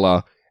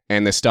Godzilla,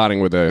 and they're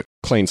starting with a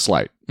clean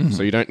slate. Mm-hmm.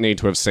 So you don't need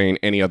to have seen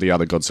any of the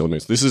other Godzilla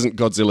movies. This isn't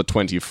Godzilla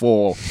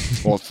 24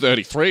 or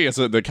 33, as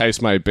the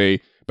case may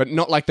be, but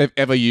not like they've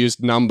ever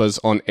used numbers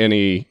on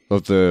any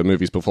of the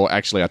movies before.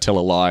 Actually, I tell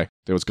a lie.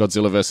 There was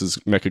Godzilla vs.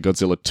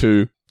 Mechagodzilla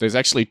 2. There's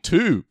actually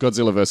 2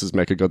 Godzilla vs.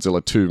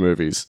 Mechagodzilla 2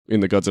 movies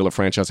in the Godzilla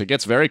franchise. It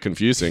gets very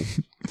confusing.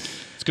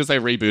 It's because they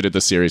rebooted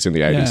the series in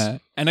the 80s. Yeah.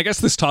 And I guess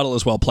this title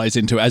as well plays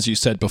into, as you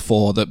said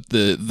before,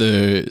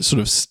 the sort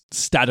of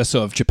status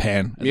of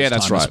Japan at this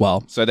that's time right. as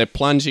well. So they're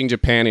plunging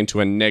Japan into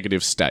a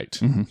negative state.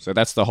 Mm-hmm. So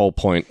that's the whole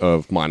point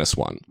of Minus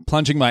One.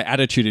 Plunging my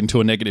attitude into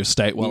a negative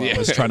state while I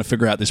was trying to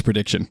figure out this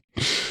prediction.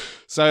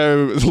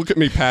 So look at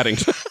me padding.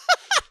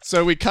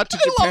 So we cut to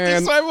Japan. I love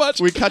this so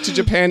much. We cut to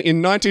Japan in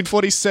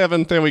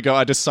 1947. There we go.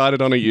 I decided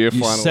on a year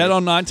finally. You said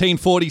on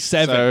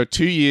 1947. So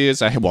 2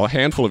 years, a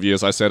handful of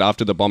years, I said,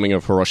 after the bombing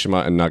of Hiroshima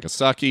and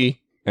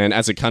Nagasaki. And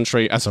as a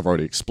country, as I've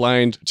already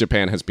explained,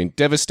 Japan has been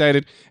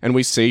devastated, and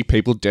we see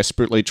people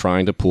desperately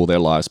trying to pull their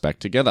lives back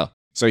together.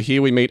 So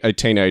here we meet a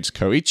teenage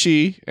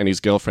Koichi and his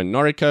girlfriend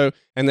Noriko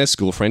and their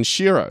school friend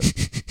Shiro.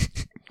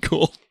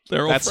 Cool.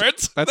 They're all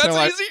friends. That's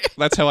easy.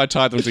 That's how I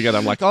tied them together.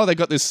 I'm like, oh, they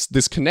got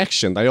this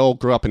connection. They all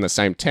grew up in the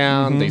same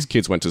town. These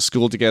kids went to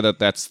school together.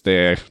 That's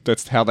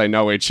how they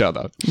know each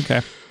other.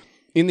 Okay.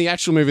 In the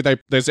actual movie,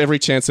 there's every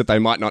chance that they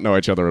might not know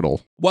each other at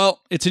all.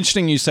 Well, it's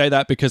interesting you say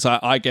that because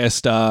I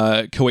guessed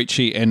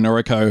Koichi and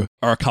Noriko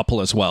are a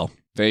couple as well.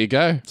 There you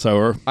go.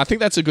 So I think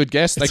that's a good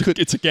guess.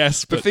 It's a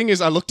guess. The thing is,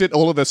 I looked at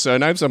all of their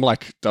surnames. I'm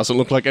like, doesn't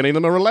look like any of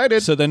them are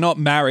related. So they're not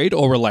married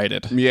or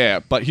related. Yeah,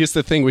 but here's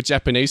the thing with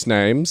Japanese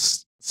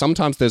names.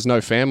 Sometimes there's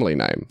no family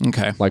name.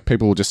 Okay. Like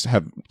people will just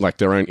have like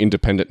their own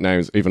independent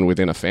names even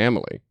within a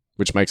family,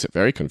 which makes it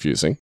very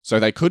confusing. So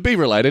they could be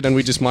related and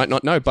we just might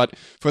not know. But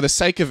for the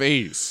sake of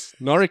ease,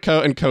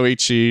 Noriko and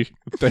Koichi,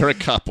 they're a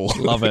couple.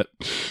 Love it.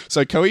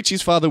 So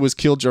Koichi's father was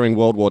killed during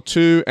World War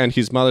II and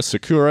his mother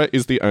Sakura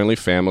is the only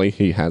family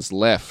he has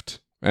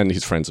left. And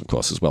his friends, of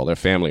course, as well. They're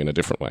family in a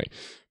different way.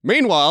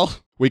 Meanwhile,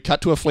 we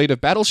cut to a fleet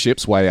of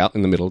battleships way out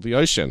in the middle of the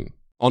ocean.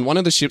 On one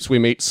of the ships, we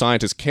meet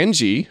scientist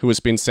Kenji, who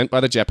has been sent by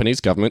the Japanese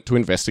government to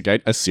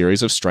investigate a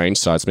series of strange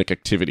seismic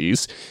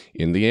activities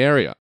in the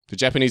area. The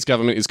Japanese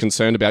government is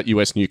concerned about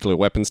US nuclear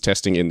weapons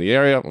testing in the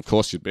area, of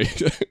course you'd be,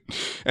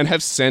 and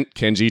have sent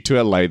Kenji to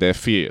allay their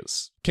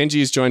fears.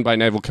 Kenji is joined by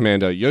Naval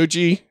Commander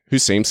Yoji, who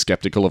seems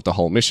skeptical of the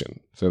whole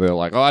mission. So they're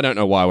like, oh, I don't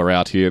know why we're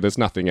out here. There's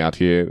nothing out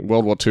here.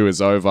 World War II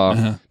is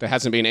over. There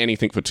hasn't been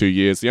anything for 2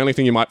 years. The only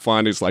thing you might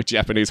find is like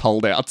Japanese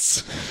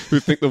holdouts who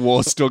think the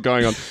war's still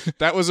going on.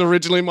 That was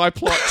originally my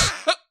plot.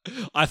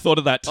 I thought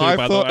of that too,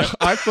 by the way.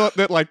 I thought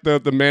that like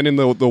the men in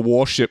the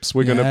warships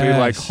were going to be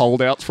like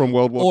holdouts from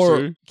World War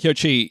II. Or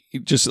Kyochi,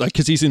 just like,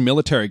 because he's in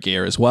military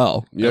gear as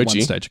well. Yoji. At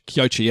one stage.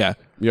 Kyochi, yeah.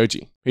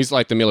 Yoji. He's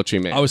like the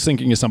military man. I was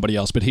thinking of somebody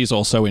else, but he's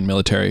also in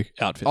military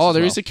outfits. Oh,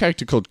 there is a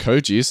character called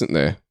Koji, isn't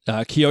there?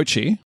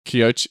 Kyochi.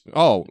 Kyochi.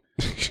 Oh.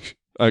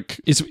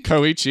 Is it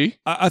Koichi?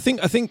 I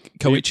think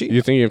Koichi.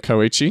 You're thinking of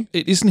Koichi?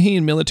 Isn't he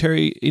in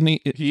military?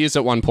 He is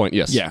at one point,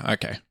 yes. Yeah,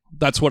 okay.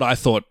 That's what I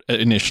thought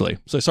initially.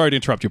 So sorry to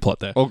interrupt your plot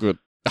there. All good.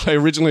 I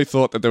originally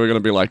thought that they were going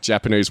to be like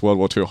Japanese World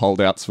War II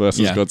holdouts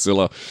versus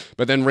Godzilla.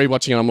 But then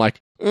rewatching it, I'm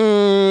like,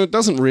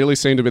 doesn't really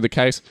seem to be the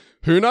case.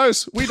 Who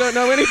knows? We don't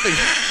know anything.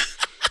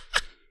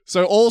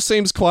 So all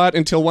seems quiet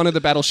until one of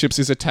the battleships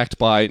is attacked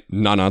by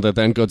none other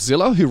than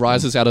Godzilla, who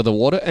rises out of the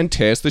water and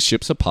tears the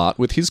ships apart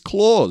with his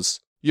claws.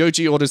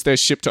 Yoji orders their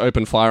ship to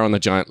open fire on the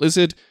giant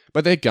lizard,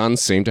 but their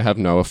guns seem to have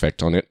no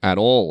effect on it at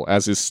all,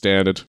 as is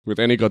standard with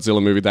any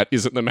Godzilla movie that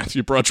isn't the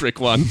Matthew Broderick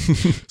one.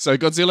 So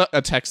Godzilla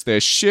attacks their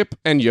ship,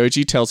 and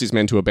Yoji tells his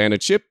men to abandon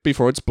ship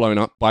before it's blown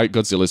up by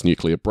Godzilla's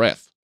nuclear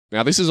breath.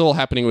 Now, this is all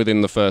happening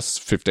within the first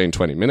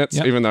 15-20 minutes,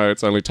 even though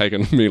it's only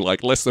taken me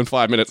like less than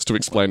 5 minutes to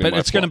explain it. But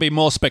it's going to be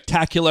more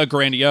spectacular,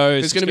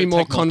 grandiose. There's going to be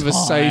more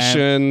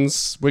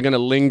conversations. We're going to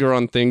linger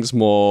on things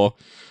more.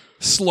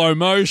 Slow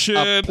motion.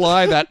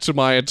 Apply that to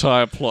my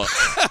entire plot.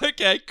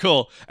 Okay,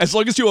 cool. As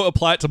long as you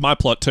apply it to my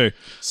plot too.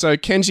 So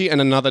Kenji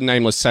and another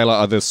nameless sailor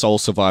are the sole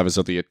survivors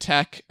of the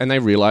attack, and they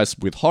realize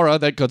with horror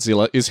that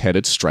Godzilla is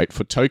headed straight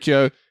for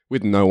Tokyo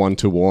with no one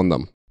to warn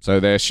them. So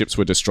their ships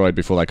were destroyed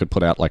before they could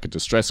put out like a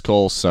distress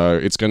call. So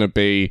it's going to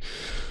be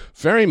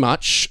very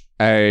much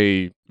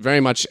an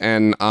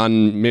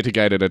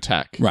unmitigated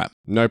attack. Right.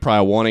 No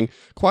prior warning.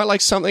 Quite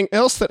like something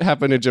else that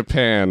happened in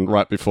Japan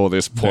right before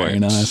this point. Very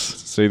nice.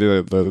 See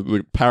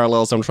the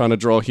parallels I'm trying to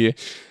draw here.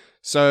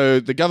 So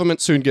the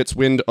government soon gets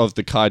wind of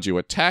the kaiju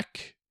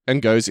attack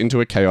and goes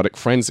into a chaotic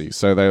frenzy.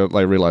 So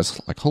they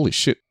realize, like, holy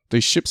shit,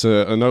 these ships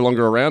are no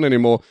longer around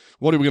anymore.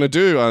 What are we going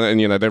to do?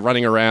 And, they're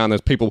running around. There's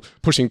people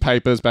pushing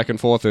papers back and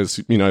forth. There's,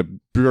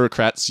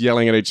 bureaucrats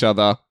yelling at each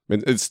other.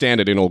 It's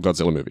standard in all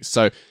Godzilla movies.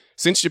 So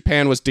since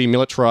Japan was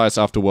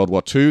demilitarized after World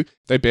War II,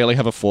 they barely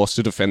have a force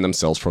to defend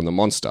themselves from the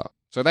monster.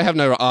 So they have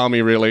no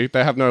army, really.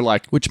 They have no,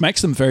 Which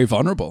makes them very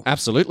vulnerable.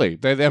 Absolutely.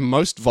 They're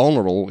most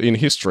vulnerable in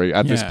history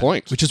at this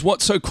point. Which is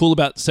what's so cool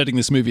about setting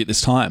this movie at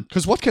this time.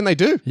 Because what can they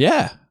do?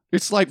 Yeah.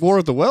 It's like War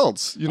of the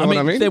Worlds. You know what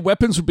I mean? Their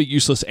weapons would be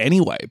useless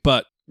anyway,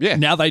 but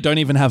now they don't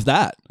even have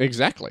that.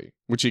 Exactly.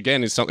 Which,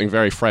 again, is something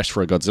very fresh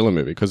for a Godzilla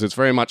movie, because it's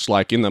very much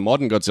like in the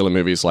modern Godzilla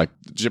movies, like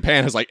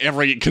Japan has like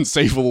every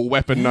conceivable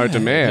weapon known to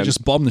man. They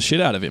just bomb the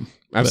shit out of him.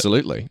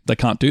 Absolutely. They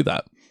can't do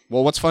that.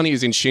 Well, what's funny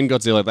is in Shin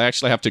Godzilla, they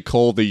actually have to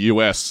call the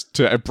US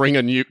to bring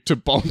a nuke to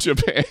bomb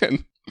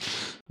Japan,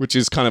 which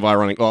is kind of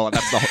ironic. Well,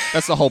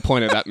 that's the whole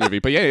point of that movie.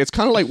 But yeah, it's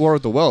kind of like War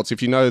of the Worlds,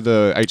 if you know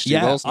the H.G.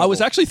 Wells novel. I was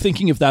actually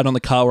thinking of that on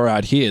the car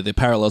ride here, the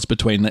parallels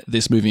between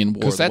this movie and War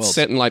of the Worlds. Because that's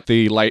set in like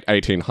the late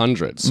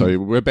 1800s, so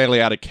we're barely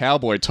out of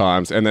cowboy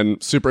times, and then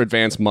super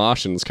advanced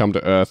Martians come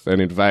to Earth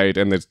and invade,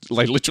 and they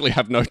literally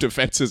have no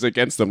defenses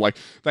against them. Like,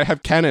 they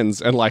have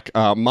cannons and like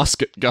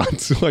musket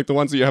guns, like the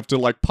ones that you have to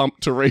like pump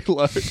to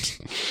reload.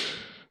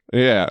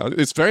 Yeah,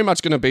 it's very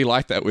much going to be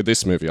like that with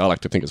this movie, I like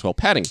to think as well.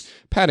 Padding.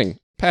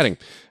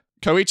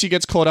 Koichi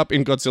gets caught up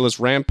in Godzilla's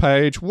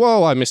rampage.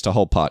 Whoa, I missed a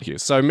whole part here.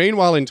 So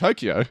meanwhile in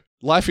Tokyo,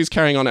 life is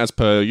carrying on as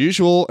per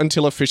usual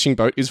until a fishing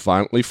boat is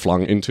violently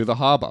flung into the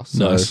harbour.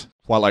 So nice.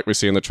 Quite like we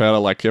see in the trailer,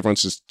 like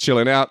everyone's just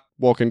chilling out.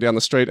 walking down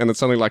the street, and then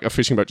suddenly like a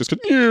fishing boat just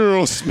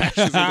goes,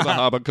 smashes into the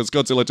harbour because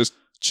Godzilla just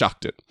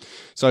chucked it.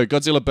 So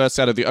Godzilla bursts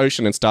out of the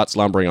ocean and starts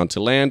lumbering onto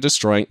land,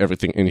 destroying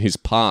everything in his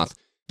path.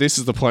 This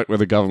is the point where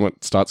the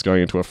government starts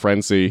going into a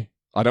frenzy.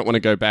 I don't want to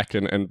go back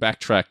and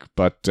backtrack,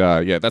 but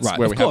yeah, that's right.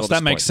 where we have all Of course, this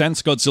that makes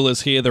sense.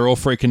 Godzilla's here. They're all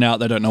freaking out.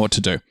 They don't know what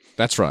to do.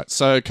 That's right.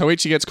 So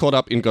Koichi gets caught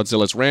up in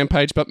Godzilla's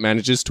rampage, but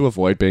manages to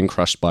avoid being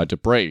crushed by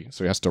debris.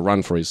 So he has to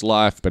run for his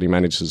life, but he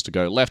manages to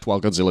go left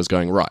while Godzilla's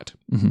going right.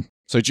 Mm-hmm.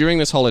 So during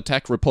this whole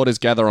attack, reporters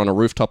gather on a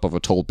rooftop of a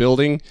tall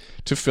building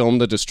to film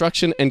the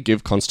destruction and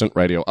give constant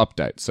radio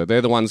updates. So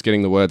they're the ones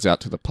getting the words out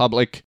to the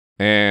public,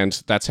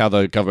 and that's how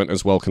the government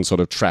as well can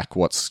sort of track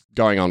what's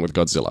going on with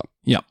Godzilla.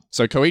 Yep.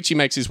 So Koichi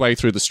makes his way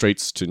through the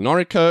streets to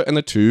Noriko, and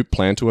the two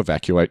plan to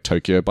evacuate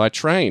Tokyo by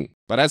train.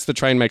 But as the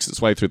train makes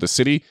its way through the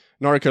city,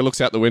 Noriko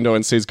looks out the window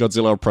and sees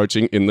Godzilla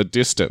approaching in the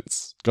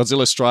distance.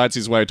 Godzilla strides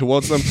his way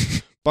towards them,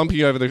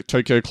 bumping over the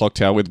Tokyo clock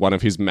tower with one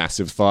of his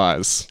massive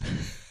thighs.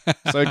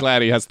 So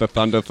glad he has the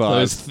thunder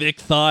thighs. Those thick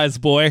thighs,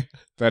 boy.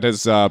 That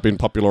has been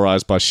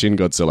popularized by Shin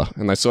Godzilla.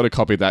 And they sort of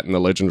copied that in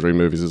the legendary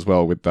movies as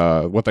well with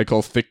what they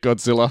call thick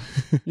Godzilla.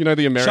 You know,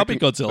 the American... Chubby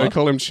Godzilla. They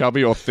call him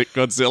chubby or thick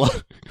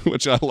Godzilla,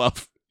 which I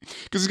love.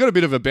 Because he's got a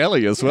bit of a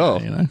belly as well.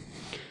 Yeah, you know.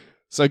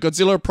 So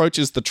Godzilla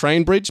approaches the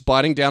train bridge,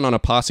 biting down on a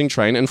passing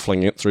train and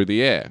flinging it through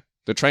the air.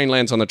 The train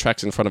lands on the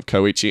tracks in front of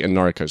Koichi and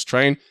Noriko's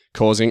train,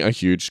 causing a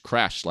huge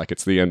crash, like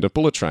it's the end of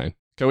Bullet Train.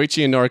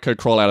 Koichi and Noriko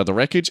crawl out of the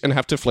wreckage and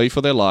have to flee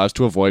for their lives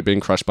to avoid being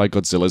crushed by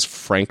Godzilla's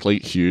frankly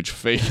huge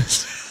feet.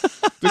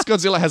 This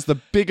Godzilla has the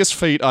biggest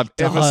feet I've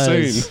ever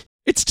seen.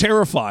 It's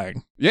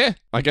terrifying. Yeah,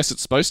 I guess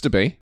it's supposed to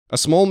be. A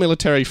small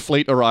military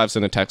fleet arrives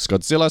and attacks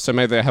Godzilla, so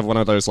maybe they have one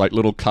of those like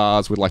little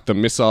cars with like the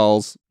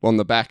missiles on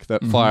the back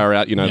that fire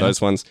out,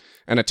 those ones,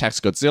 and attacks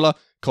Godzilla,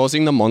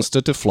 causing the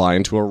monster to fly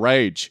into a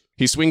rage.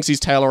 He swings his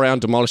tail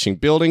around, demolishing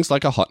buildings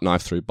like a hot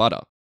knife through butter.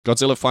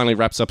 Godzilla finally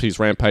wraps up his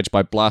rampage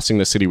by blasting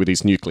the city with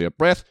his nuclear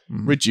breath,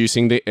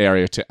 reducing the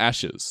area to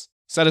ashes.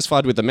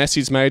 Satisfied with the mess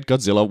he's made,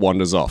 Godzilla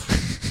wanders off.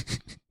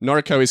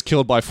 Noriko is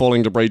killed by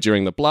falling debris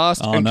during the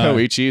blast,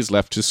 Koichi is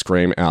left to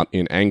scream out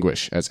in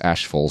anguish as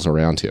ash falls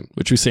around him.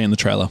 Which we see in the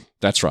trailer.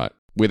 That's right,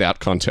 without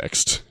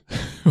context.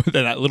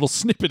 That little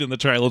snippet in the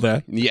trailer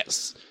there.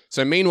 Yes.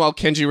 So meanwhile,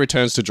 Kenji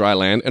returns to dry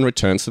land and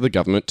returns to the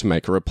government to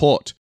make a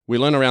report. We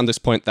learn around this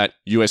point that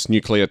US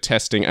nuclear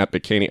testing at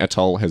Bikini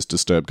Atoll has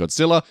disturbed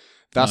Godzilla.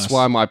 That's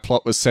why my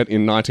plot was set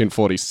in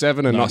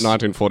 1947 and not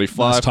 1945.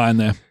 Nice time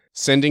there.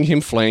 Sending him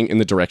fleeing in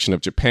the direction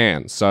of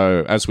Japan.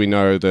 So, as we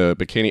know, the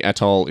Bikini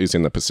Atoll is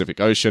in the Pacific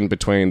Ocean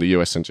between the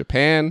US and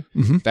Japan.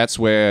 Mm-hmm. That's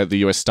where the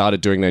US started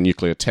doing their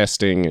nuclear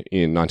testing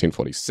in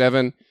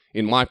 1947.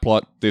 In my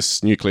plot,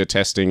 this nuclear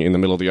testing in the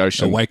middle of the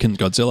ocean... Awakened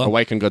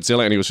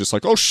Godzilla, and he was just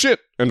like, oh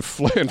shit, and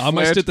fled. I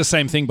almost did the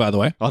same thing, by the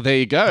way. Oh, there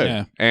you go.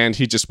 Yeah. And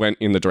he just went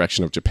in the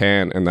direction of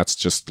Japan, and that's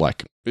just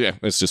like,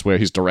 it's just where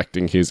he's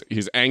directing his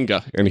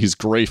anger and his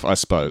grief, I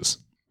suppose.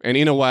 And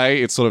in a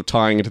way, it's sort of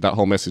tying into that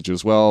whole message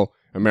as well.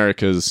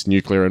 America's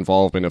nuclear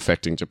involvement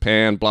affecting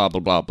Japan, blah,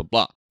 blah, blah, blah,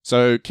 blah.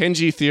 So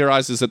Kenji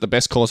theorizes that the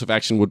best course of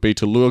action would be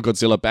to lure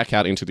Godzilla back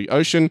out into the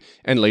ocean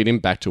and lead him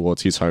back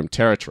towards his home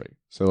territory.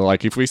 So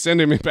like, if we send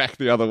him back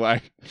the other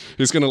way,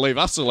 he's going to leave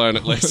us alone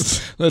at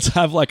least. Let's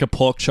have like a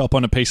pork chop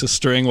on a piece of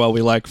string while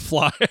we like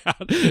fly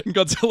out and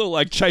Godzilla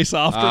like chase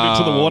after it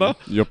into the water.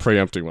 You're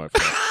preempting my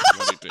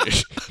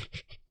point.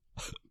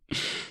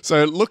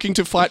 So, looking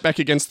to fight back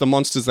against the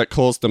monsters that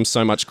caused them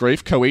so much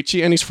grief,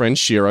 Koichi and his friend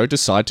Shiro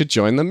decide to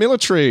join the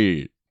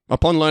military.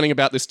 Upon learning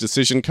about this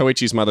decision,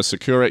 Koichi's mother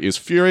Sakura is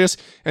furious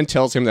and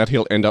tells him that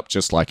he'll end up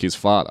just like his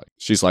father.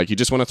 She's like, you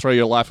just want to throw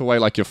your life away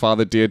like your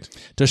father did?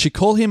 Does she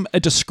call him a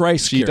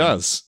disgrace, She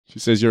does. She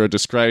says, you're a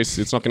disgrace.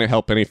 It's not going to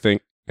help anything.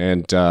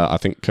 And I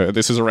think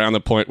this is around the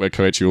point where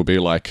Koichi will be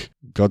like,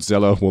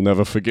 Godzilla will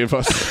never forgive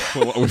us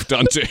for what we've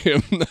done to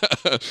him.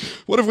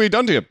 What have we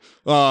done to him?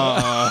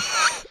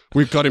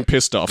 We've got him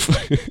pissed off.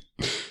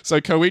 So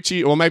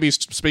Koichi, or maybe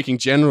speaking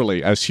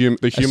generally as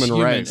the human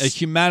race.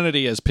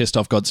 Humanity has pissed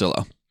off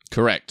Godzilla.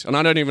 Correct. And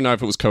I don't even know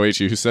if it was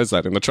Koichi who says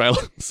that in the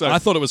trailer. So I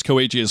thought it was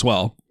Koichi as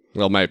well.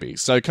 Well, maybe.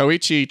 So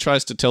Koichi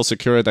tries to tell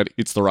Sakura that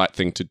it's the right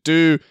thing to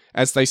do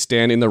as they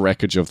stand in the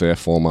wreckage of their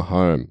former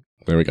home.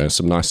 There we go.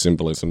 Some nice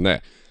symbolism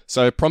there.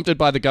 So prompted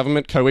by the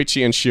government,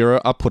 Koichi and Shiro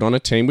are put on a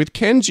team with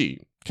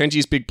Kenji.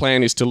 Kenji's big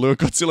plan is to lure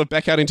Godzilla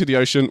back out into the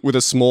ocean with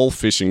a small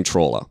fishing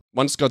trawler.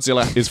 Once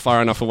Godzilla is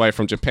far enough away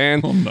from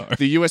Japan,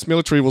 the US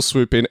military will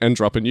swoop in and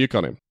drop a nuke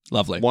on him.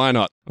 Lovely. Why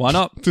not? Why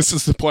not? This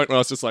is the point where I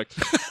was just like,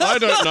 I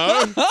don't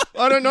know.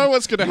 I don't know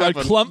what's going to happen.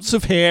 Like clumps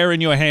of hair in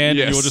your hand,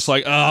 and you're just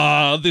like,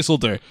 this'll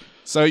do.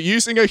 So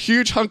using a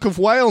huge hunk of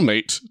whale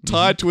meat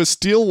tied to a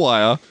steel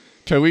wire,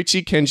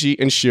 Koichi, Kenji,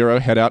 and Shiro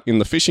head out in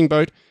the fishing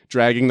boat,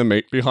 dragging the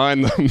meat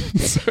behind them.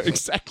 So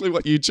exactly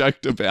what you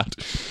joked about.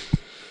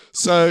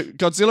 So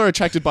Godzilla,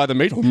 attracted by the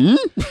meat,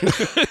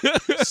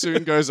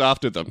 soon goes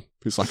after them.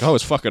 He's like, I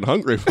was fucking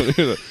hungry.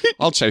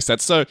 I'll chase that.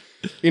 So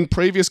in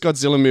previous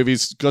Godzilla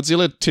movies,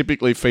 Godzilla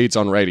typically feeds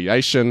on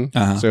radiation.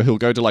 So he'll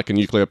go to like a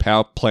nuclear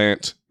power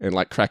plant and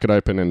like crack it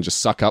open and just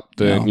suck up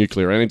the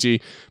nuclear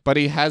energy. But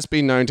he has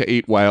been known to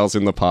eat whales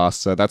in the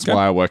past. So that's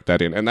why I worked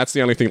that in. And that's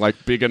the only thing like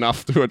big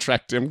enough to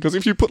attract him. Because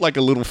if you put like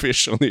a little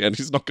fish on the end,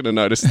 he's not going to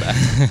notice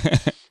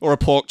that. Or a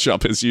pork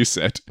chop, as you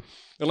said.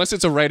 Unless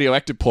it's a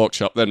radioactive pork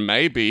chop, then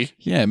maybe.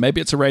 Yeah,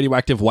 maybe it's a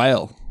radioactive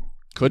whale.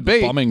 Could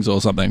be. Bombings or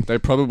something. They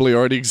probably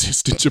already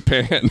exist in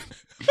Japan.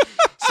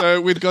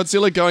 So with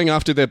Godzilla going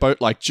after their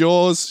boat like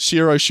Jaws,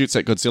 Shiro shoots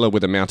at Godzilla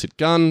with a mounted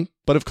gun,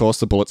 but of course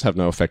the bullets have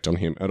no effect on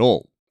him at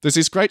all. There's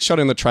this great shot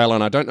in the trailer,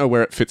 and I don't know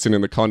where it fits in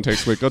the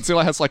context, where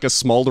Godzilla has like a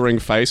smoldering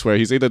face where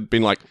he's either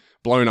been like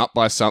blown up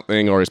by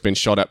something or he's been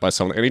shot at by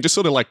something, and he just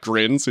sort of like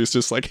grins. He's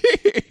just like,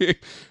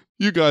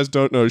 you guys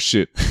don't know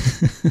shit.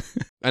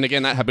 And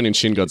again, that happened in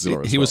Shin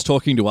Godzilla as He was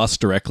talking to us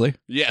directly.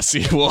 Yes,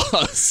 he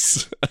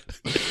was.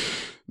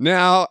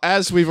 Now,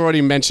 as we've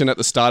already mentioned at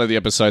the start of the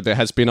episode, there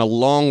has been a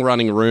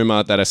long-running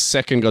rumor that a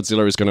second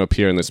Godzilla is going to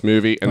appear in this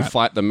movie and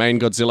fight the main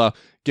Godzilla,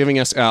 giving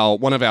us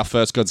one of our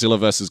first Godzilla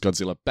versus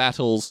Godzilla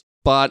battles.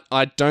 But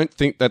I don't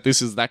think that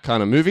this is that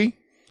kind of movie.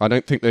 I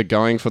don't think they're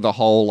going for the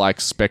whole, like,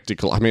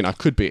 spectacle. I mean, I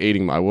could be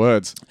eating my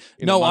words.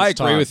 No, I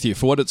agree with you.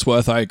 For what it's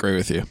worth, I agree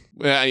with you.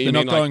 They're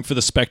not going for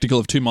the spectacle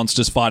of two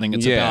monsters fighting.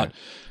 It's about...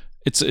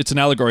 It's an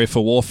allegory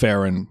for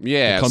warfare and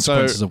the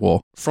consequences of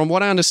war. From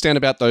what I understand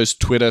about those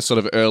Twitter sort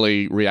of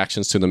early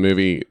reactions to the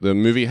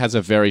movie has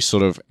a very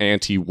sort of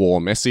anti-war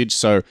message.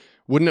 So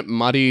wouldn't it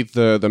muddy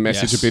the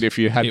message a bit if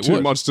you had two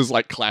monsters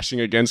like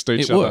clashing against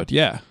each other? It would,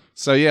 yeah.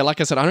 So yeah,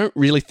 like I said, I don't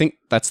really think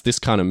that's this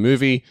kind of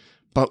movie,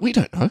 but we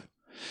don't know.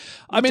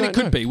 I mean, it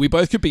could be. We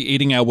both could be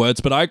eating our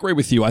words, but I agree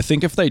with you. I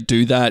think if they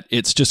do that,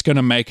 it's just going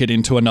to make it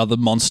into another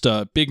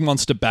big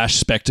monster bash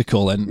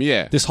spectacle. And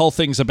this whole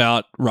thing's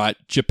about,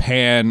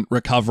 Japan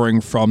recovering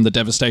from the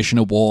devastation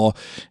of war.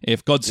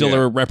 If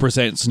Godzilla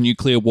represents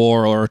nuclear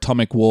war or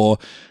atomic war,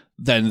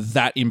 then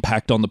that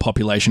impact on the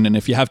population. And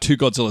if you have two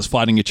Godzillas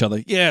fighting each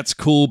other, it's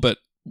cool, but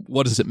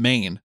what does it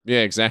mean? Yeah,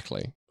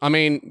 exactly. I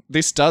mean,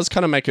 this does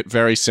kind of make it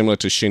very similar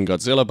to Shin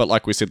Godzilla, but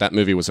like we said, that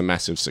movie was a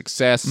massive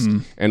success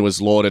and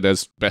was lauded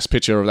as Best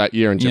Picture of that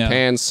year in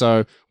Japan,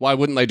 so why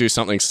wouldn't they do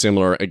something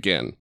similar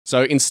again?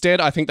 So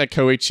instead, I think that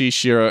Koichi,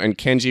 Shiro, and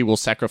Kenji will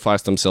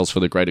sacrifice themselves for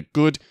the greater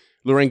good,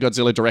 luring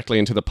Godzilla directly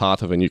into the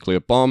path of a nuclear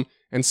bomb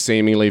and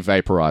seemingly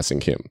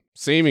vaporizing him.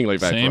 Seemingly.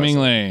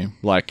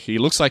 Like, he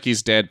looks like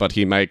he's dead, but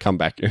he may come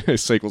back in a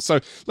sequel. So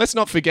let's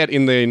not forget,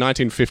 in the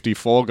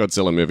 1954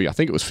 Godzilla movie, I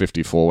think it was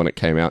 54 when it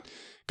came out,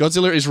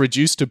 Godzilla is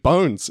reduced to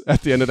bones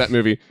at the end of that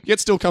movie,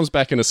 yet still comes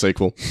back in a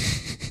sequel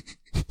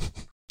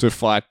to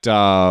fight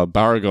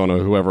Baragon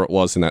or whoever it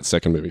was in that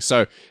second movie.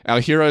 So our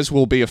heroes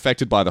will be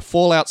affected by the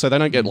fallout, so they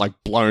don't get like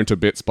blown to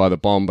bits by the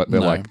bomb, but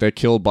they're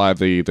killed by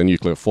the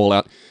nuclear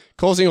fallout,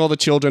 causing all the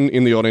children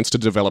in the audience to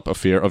develop a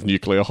fear of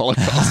nuclear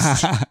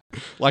holocaust,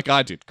 like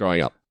I did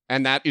growing up.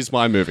 And that is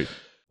my movie.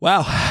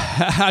 Wow.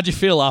 How'd you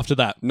feel after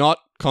that? Not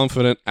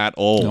confident at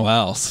all.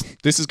 Wow.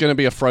 This is going to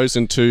be a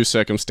Frozen 2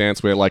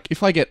 circumstance where, like,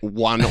 if I get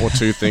one or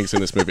two things in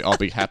this movie, I'll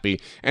be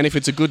happy. And if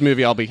it's a good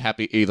movie, I'll be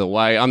happy either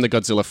way. I'm the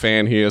Godzilla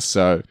fan here,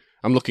 so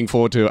I'm looking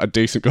forward to a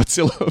decent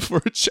Godzilla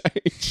for a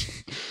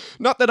change.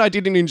 Not that I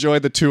didn't enjoy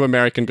the two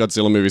American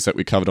Godzilla movies that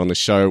we covered on the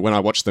show when I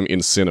watched them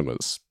in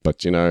cinemas,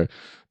 but, you know,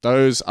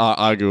 those are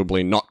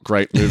arguably not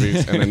great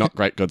movies, and they're not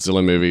great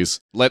Godzilla movies.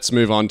 Let's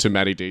move on to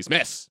Matty D's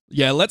mess.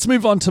 Yeah, let's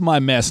move on to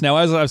my mess. Now,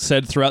 as I've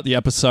said throughout the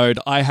episode,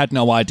 I had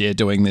no idea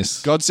doing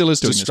this.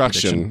 Godzilla's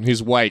destruction,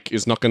 his wake,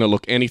 is not going to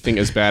look anything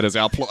as bad as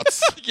our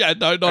plots. Yeah,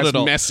 no, not at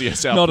all. As messy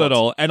as our plots. Not at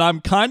all. And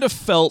I'm kind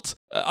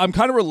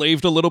of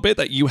relieved a little bit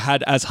that you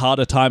had as hard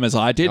a time as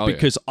I did,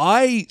 because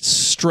I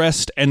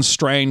stressed and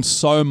strained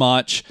so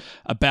much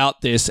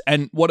about this.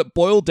 And what it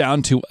boiled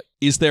down to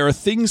is there are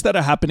things that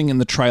are happening in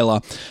the trailer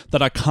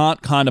that I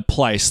can't kind of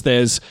place.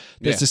 There's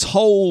this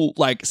whole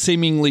like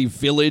seemingly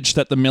village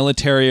that the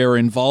military are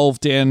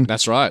involved in.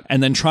 That's right.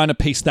 And then trying to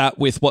piece that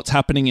with what's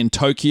happening in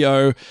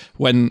Tokyo,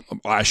 when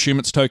I assume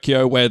it's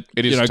Tokyo, where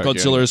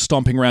Godzilla is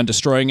stomping around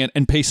destroying it,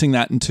 and piecing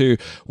that into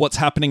what's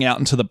happening out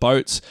into the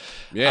boats.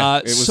 Yeah,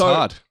 it was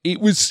hard. It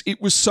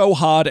was so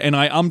hard, and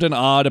I ummed and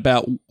ahed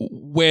about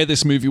where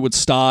this movie would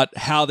start,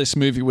 how this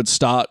movie would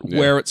start,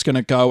 where it's going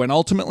to go. And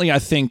ultimately, I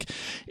think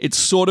it's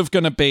sort of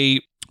going to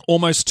be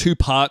almost two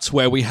parts,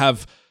 where we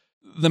have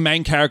the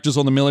main characters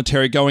on the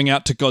military going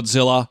out to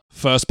Godzilla,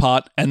 first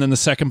part, and then the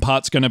second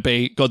part's going to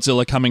be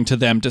Godzilla coming to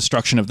them,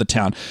 destruction of the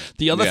town.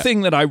 The other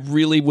thing that I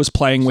really was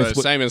playing with...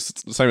 Same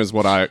as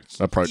what I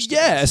approached.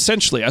 Yeah,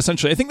 essentially. I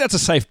think that's a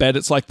safe bet.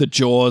 It's like the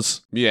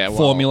Jaws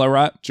formula,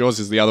 right?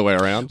 Jaws is the other way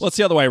around. Well, it's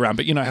the other way around,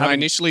 but I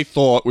initially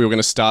thought we were going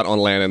to start on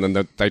land and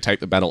then they take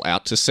the battle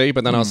out to sea,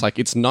 but then I was like,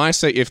 it's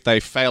nicer if they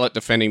fail at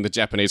defending the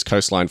Japanese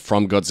coastline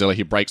from Godzilla.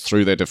 He breaks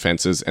through their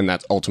defenses, and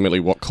that's ultimately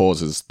what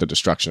causes the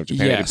destruction of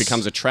Japan. Yes. It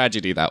becomes a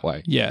tragedy that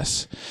way.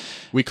 Yes.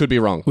 We could be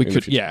wrong.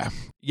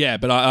 Yeah,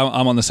 but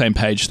I'm on the same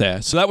page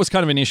there. So that was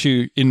kind of an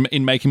issue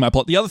in making my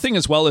plot. The other thing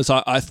as well is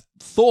I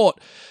thought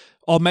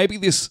oh, maybe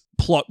this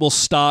plot will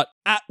start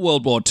at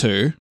World War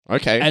II.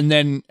 Okay. And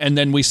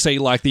then we see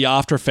like the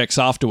after effects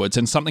afterwards,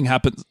 and something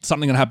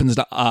that happens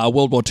in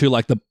World War II,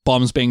 like the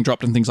bombs being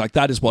dropped and things like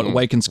that, is what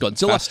awakens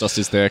Godzilla. Fastos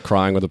is there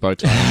crying with a bow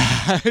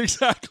tie.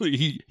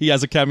 Exactly. He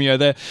has a cameo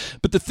there.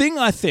 But the thing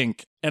I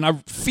think, and I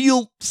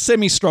feel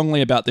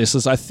semi-strongly about this,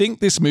 is I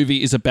think this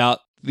movie is about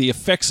the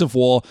effects of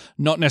war,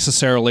 not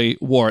necessarily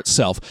war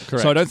itself.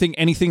 Correct. So I don't think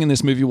anything in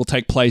this movie will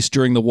take place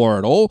during the war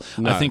at all.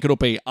 No. I think it'll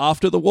be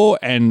after the war,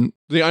 and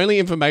the only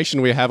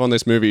information we have on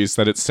this movie is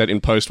that it's set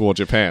in post-war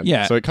Japan.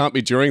 Yeah. So it can't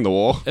be during the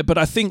war. But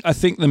I think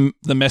the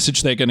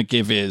message they're going to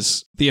give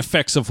is the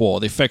effects of war,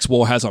 the effects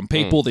war has on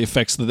people, the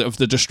effects of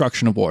the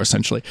destruction of war,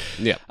 essentially.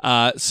 Yeah.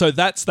 So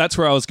that's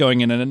where I was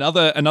going in. And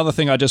another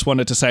thing I just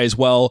wanted to say as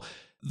well,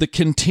 the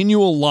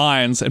continual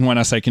lines, and when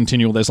I say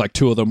continual, there's like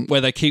two of them, where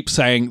they keep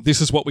saying,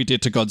 this is what we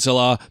did to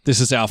Godzilla, this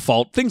is our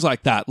fault, things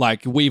like that.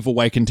 Like, we've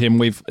awakened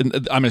him,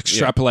 I'm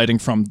extrapolating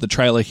from the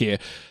trailer here.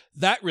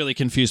 That really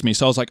confused me.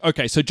 So I was like,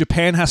 okay, so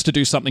Japan has to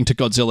do something to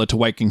Godzilla to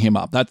waking him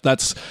up.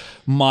 That's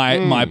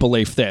my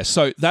belief there.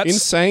 So that's... In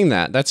saying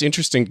that, that's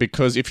interesting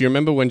because if you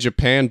remember when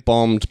Japan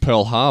bombed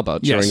Pearl Harbor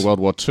during World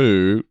War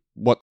II,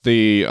 what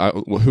the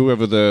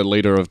whoever the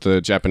leader of the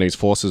Japanese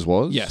forces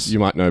was, yes, you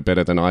might know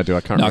better than I do.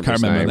 I can't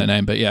remember their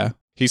name, but yeah.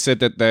 He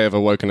said that they have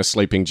awoken a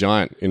sleeping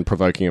giant in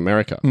provoking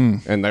America.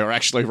 And they were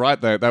actually right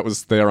there. That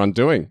was their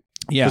undoing.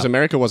 Yeah. Because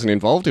America wasn't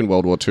involved in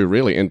World War II,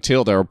 really,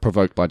 until they were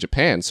provoked by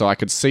Japan. So I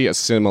could see a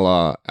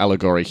similar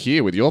allegory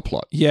here with your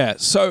plot. Yeah.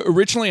 So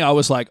originally I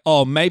was like,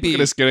 oh, maybe... Look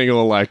at us getting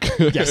all like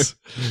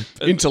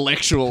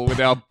intellectual with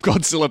our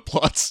Godzilla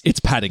plots.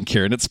 It's padding,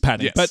 Kieran. It's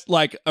padding. Yes. But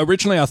like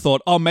originally I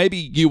thought, oh, maybe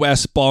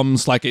US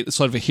bombs, like it's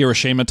sort of a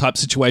Hiroshima type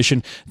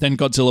situation, then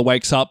Godzilla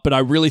wakes up. But I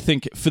really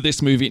think for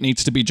this movie, it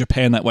needs to be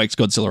Japan that wakes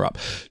Godzilla up.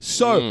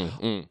 So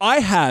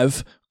I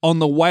have... on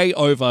the way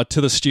over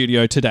to the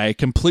studio today,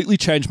 completely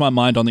changed my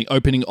mind on the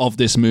opening of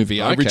this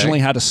movie. I originally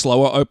had a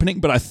slower opening,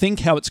 but I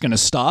think how it's going to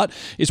start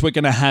is we're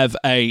going to have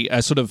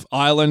a sort of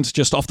island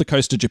just off the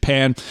coast of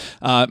Japan,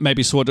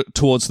 maybe sort of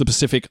towards the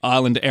Pacific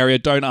Island area.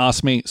 Don't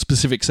ask me,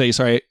 Pacific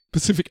Ocean. The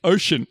Pacific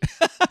Ocean.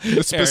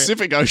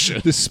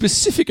 The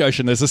Pacific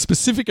Ocean. There's a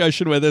specific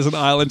ocean where there's an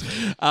island.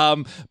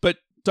 But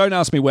don't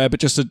ask me where, but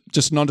just a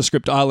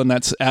nondescript island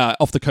that's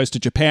off the coast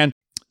of Japan.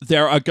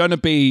 There are going to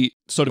be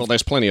well,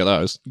 there's plenty of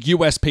those.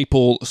 US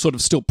people sort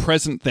of still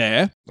present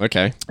there.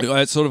 Okay.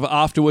 Sort of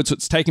afterwards.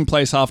 It's taking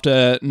place at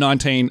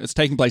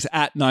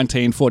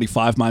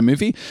 1945, my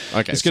movie.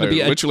 Okay, it's going to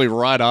be literally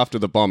right after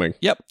the bombing.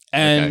 Yep.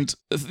 And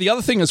the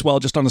other thing as well,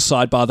 just on a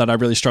sidebar that I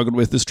really struggled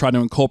with, is trying to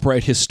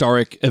incorporate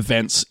historic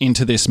events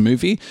into this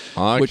movie,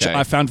 which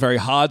I found very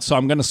hard. So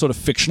I'm going to sort of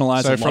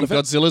fictionalize a lot of it. So from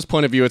Godzilla's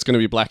point of view, it's going to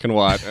be black and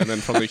white. And then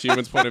from the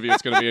human's point of view,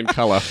 it's going to be in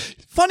color.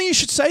 Funny you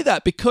should say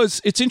that, because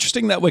it's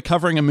interesting that we're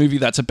covering a movie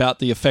that's about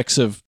the effects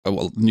of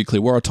nuclear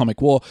war,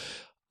 atomic war,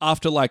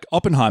 after like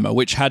Oppenheimer,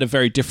 which had a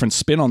very different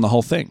spin on the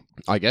whole thing.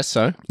 I guess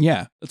so.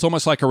 Yeah. It's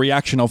almost like a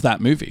reaction of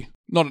that movie.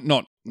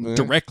 Not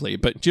directly,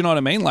 but do you know what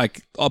I mean?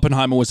 Like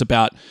Oppenheimer was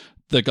about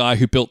the guy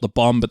who built the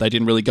bomb, but they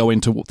didn't really go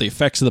into the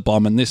effects of the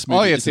bomb. And this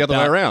movie it's the other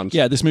way around.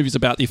 Yeah, this movie's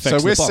about the effects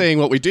of the bomb. So we're seeing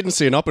what we didn't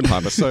see in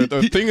Oppenheimer. So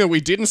the thing that we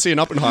didn't see in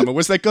Oppenheimer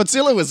was that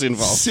Godzilla was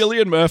involved.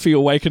 Cillian Murphy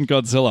awakened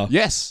Godzilla.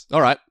 Yes.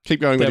 All right.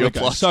 Keep going with your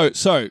plot.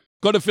 So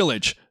got a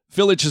village.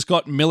 Village has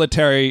got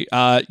military,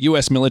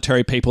 US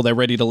military people. They're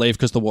ready to leave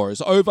because the war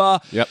is over.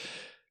 Yep.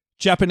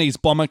 Japanese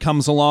bomber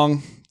comes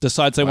along,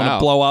 decides they want to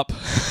blow up.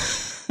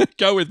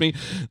 Go with me.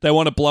 They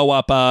want to blow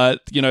up,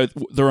 the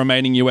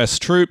remaining US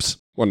troops.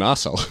 What an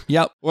arsehole.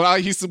 Yep. Well,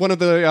 he's one of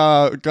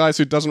the guys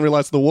who doesn't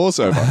realize the war's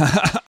over.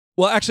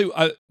 Well, actually,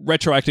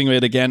 retroacting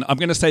it again, I'm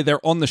going to say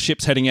they're on the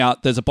ships heading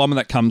out. There's a bomber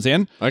that comes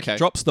in,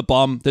 drops the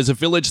bomb. There's a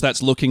village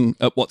that's looking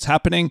at what's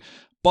happening.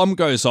 Bomb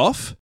goes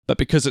off. But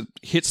because it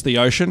hits the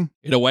ocean,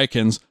 it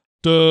awakens.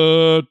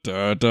 Da,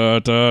 da, da,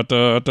 da,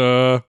 da,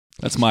 da.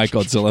 That's my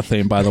Godzilla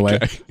theme, by the way.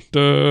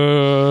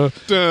 Da,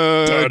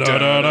 da, da,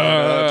 da,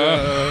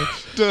 da.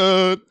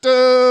 Da,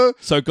 da.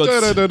 So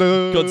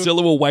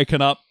Godzilla will waken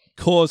up,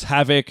 cause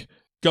havoc,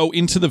 go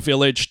into the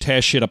village,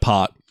 tear shit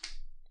apart.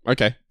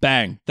 Okay.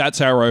 Bang. That's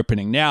our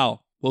opening.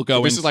 Now, we'll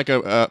go This is like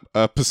a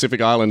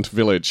Pacific Island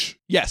village.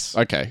 Yes.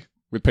 Okay.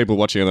 With people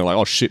watching and they're like,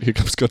 oh shit, here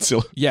comes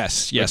Godzilla.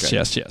 Yes.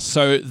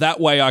 So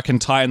that way I can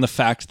tie in the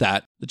fact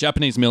that the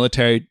Japanese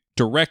military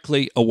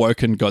directly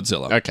awoken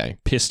Godzilla. Okay.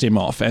 Pissed him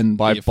off. And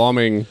by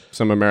bombing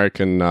some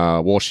American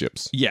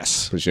warships.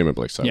 Yes.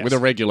 Presumably. So with a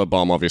regular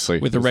bomb, obviously.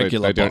 With a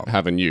regular bomb. They don't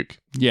have a nuke.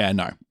 Yeah,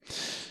 no.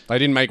 They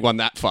didn't make one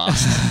that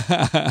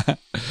fast.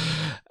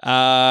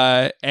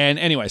 And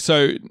anyway,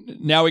 so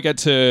now we get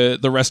to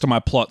the rest of my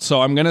plot. So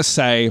I'm going to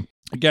say...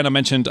 Again, I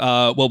mentioned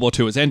World War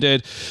II has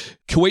ended.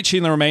 Koichi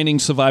and the remaining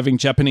surviving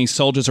Japanese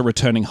soldiers are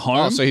returning home.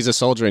 Oh, so he's a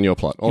soldier in your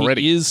plot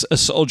already. He is a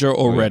soldier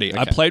already.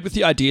 Okay. I played with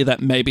the idea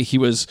that maybe he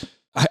was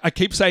I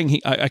keep saying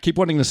I keep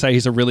wanting to say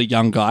he's a really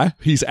young guy.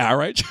 He's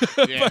our age.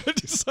 Yeah.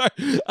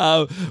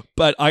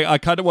 but I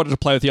kind of wanted to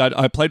play with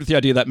I played with the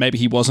idea that maybe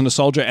he wasn't a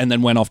soldier and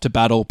then went off to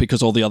battle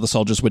because all the other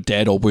soldiers were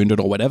dead or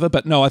wounded or whatever.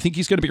 But no, I think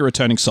he's going to be a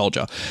returning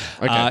soldier.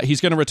 Okay. He's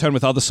going to return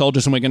with other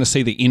soldiers, and we're going to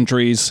see the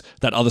injuries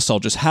that other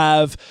soldiers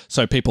have.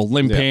 So people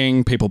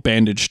limping, people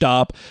bandaged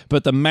up.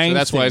 But the main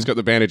that's why he's got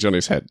the bandage on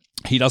his head.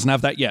 He doesn't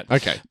have that yet.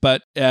 Okay.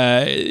 But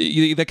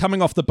they're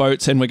coming off the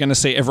boats, and we're going to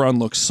see everyone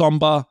look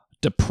somber,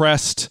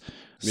 depressed.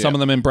 Some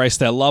of them embrace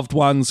their loved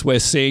ones. We're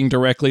seeing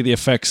directly the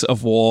effects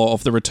of war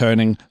of the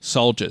returning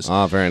soldiers.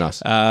 Oh, very nice.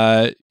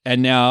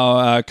 And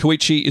now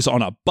Koichi is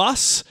on a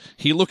bus.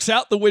 He looks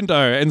out the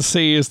window and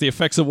sees the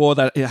effects of war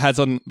that it has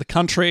on the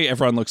country.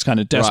 Everyone looks kind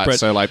of desperate. Right,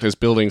 so like there's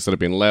buildings that have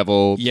been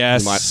leveled.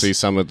 Yes. You might see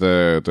some of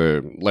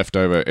the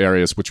leftover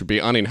areas, which would be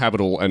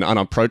uninhabitable and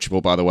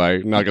unapproachable, by the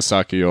way,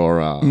 Nagasaki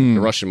or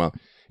Hiroshima.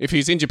 If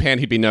he's in Japan,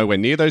 he'd be nowhere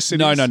near those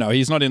cities. No.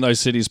 He's not in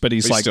those cities, but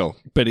he's like... Still.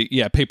 But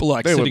people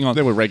like sitting on...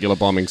 There were regular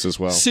bombings as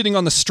well. Sitting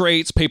on the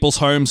streets, people's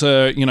homes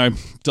are,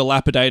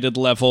 dilapidated,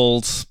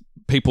 leveled.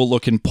 People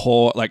look in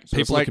poor...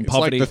 people look in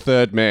poverty. It's like The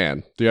Third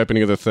Man, the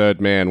opening of The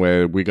Third Man,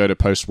 where we go to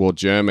post-war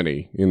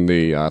Germany in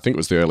the, I think it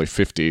was the early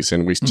 50s,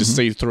 and we just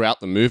see throughout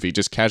the movie,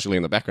 just casually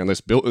in the background,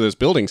 there's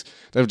buildings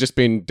that have just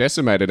been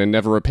decimated and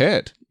never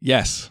repaired.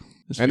 Yes.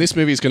 And this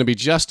movie is going to be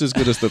just as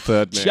good as The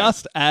Third Man.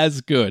 Just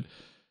as good.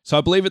 So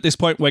I believe at this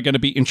point we're going to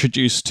be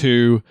introduced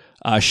to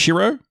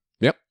Shiro.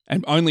 Yep.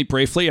 And only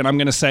briefly, and I'm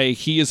going to say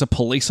he is a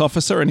police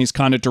officer and he's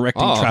kind of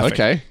directing traffic.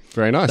 Okay.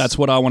 Very nice. That's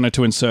what I wanted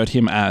to insert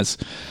him as.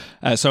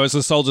 So as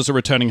the soldiers are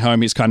returning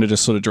home, he's kind of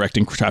just sort of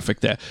directing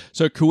traffic there.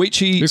 So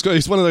Koichi...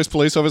 He's one of those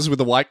police officers with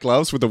the white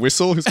gloves with the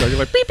whistle who's going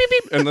like beep, beep,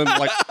 beep, and then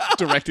like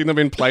directing them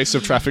in place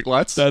of traffic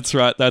lights. That's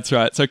right.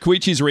 So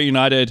Koichi's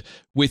reunited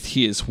with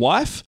his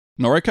wife,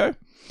 Noriko.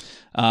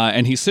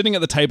 And he's sitting at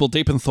the table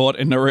deep in thought,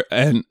 and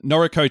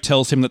Noriko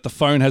tells him that the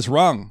phone has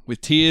rung. With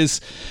tears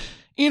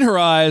in her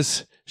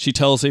eyes, she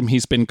tells him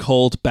he's been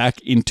called back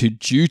into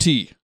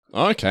duty.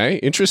 Okay,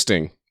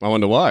 interesting. I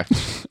wonder why.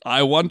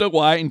 I wonder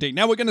why, indeed.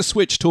 Now we're going to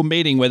switch to a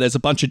meeting where there's a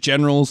bunch of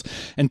generals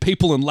and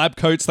people in lab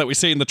coats that we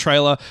see in the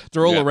trailer.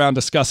 They're all around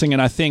discussing,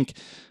 and I think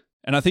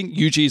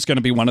Yuji is going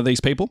to be one of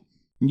these people.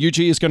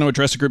 Yuji is going to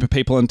address a group of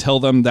people and tell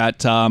them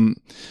that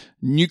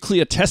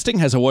nuclear testing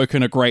has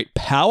awoken a great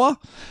power,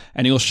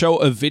 and he'll show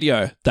a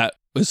video that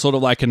is sort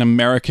of like an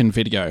American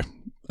video.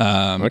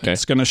 Okay.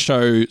 It's going to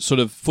show sort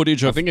of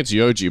footage of... I think it's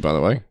Yoji, by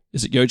the way.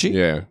 Is it Yoji?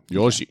 Yeah,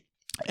 Yoji.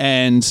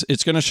 And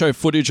it's going to show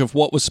footage of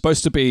what was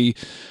supposed to be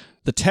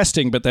the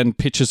testing, but then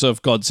pictures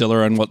of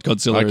Godzilla and what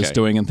Godzilla is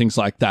doing and things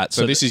like that.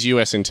 So this is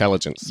US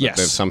intelligence that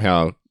they've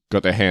somehow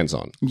got their hands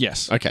on.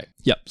 Yes. Okay.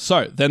 Yep.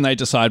 So then they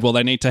decide, well,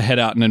 they need to head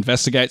out and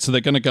investigate. So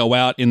they're going to go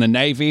out in the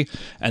Navy,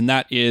 and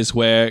that is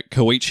where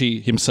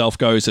Koichi himself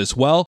goes as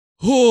well.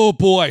 Oh,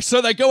 boy.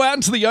 So they go out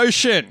into the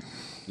ocean.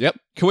 Yep.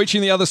 Koichi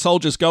and the other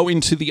soldiers go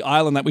into the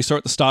island that we saw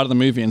at the start of the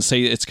movie and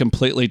see it's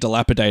completely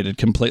dilapidated,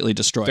 completely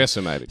destroyed.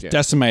 Decimated, yeah.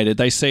 Decimated.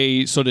 They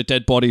see sort of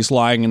dead bodies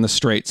lying in the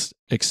streets,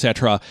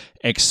 etc.,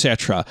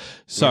 etc.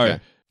 So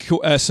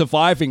a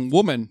surviving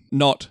woman,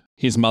 not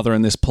his mother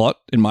in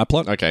my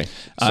plot. Okay.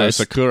 So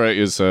Sakura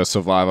is a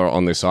survivor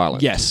on this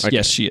island. Yes, okay.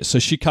 Yes, she is. So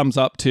she comes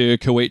up to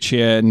Koichi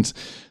and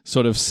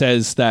sort of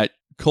says that,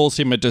 calls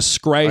him a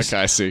disgrace.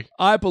 Okay, I see.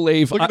 I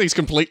believe... Look at these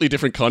completely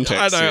different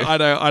contexts. I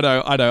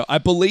know. I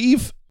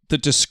believe the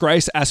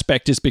disgrace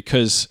aspect is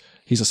because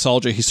he's a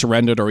soldier, he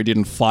surrendered, or he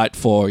didn't fight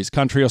for his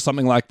country or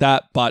something like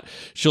that, but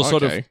she'll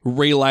sort of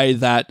relay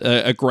that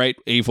a great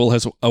evil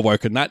has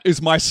awoken. That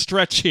is my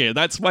stretch here.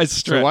 That's my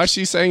stretch. So why is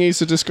she saying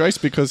he's a disgrace?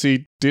 Because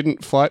he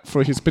didn't fight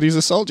for his... But he's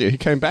a soldier. He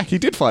came back. He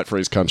did fight for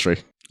his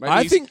country.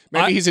 Maybe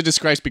he's a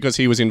disgrace because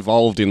he was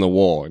involved in the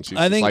war, and she's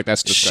like,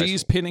 that's disgraceful.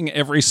 She's pinning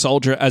every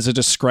soldier as a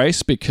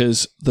disgrace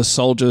because the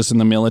soldiers in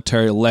the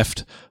military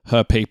left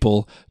her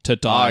people to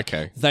die.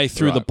 Okay. They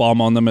threw the bomb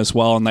on them as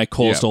well, and they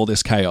caused all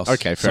this chaos.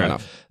 Okay, fair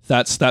enough.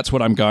 That's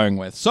what I'm going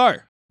with. So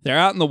they're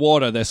out in the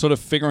water. They're sort of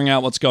figuring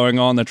out what's going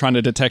on. They're trying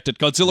to detect it.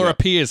 Godzilla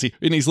appears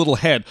in his little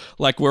head,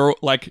 like we're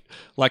like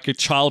a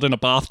child in a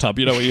bathtub.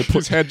 You know, where you put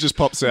his head just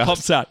pops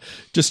out,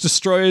 just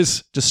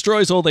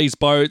destroys all these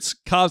boats,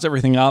 carves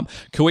everything up.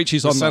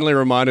 Koichi's suddenly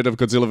reminded of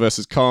Godzilla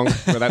versus Kong,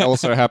 where that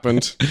also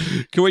happened.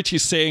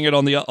 Koichi's seeing it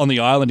on the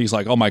island. He's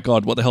like, oh my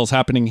god, what the hell's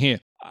happening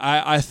here?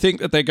 I think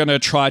that they're going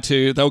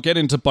to they'll get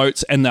into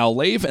boats and they'll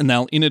leave, and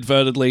they'll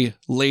inadvertently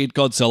lead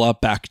Godzilla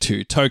back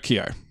to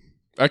Tokyo.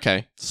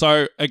 Okay.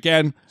 So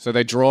again... So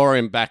they draw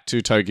him back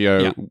to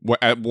Tokyo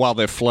while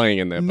they're fleeing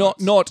in their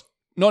boats.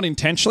 Not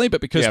intentionally,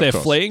 but because they're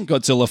fleeing,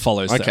 Godzilla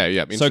follows them. Okay,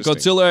 yeah, so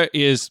Godzilla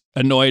is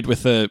annoyed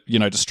with the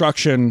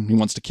destruction. He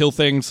wants to kill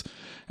things,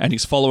 and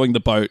he's following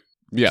the boat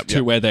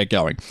to where they're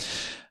going.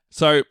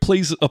 So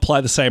please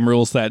apply the same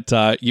rules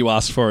that you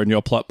asked for in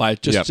your plot by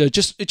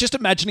just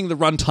imagining the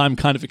runtime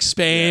kind of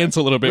expands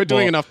a little bit more. We're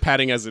doing enough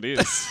padding as it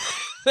is.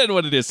 Than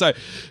what it is. So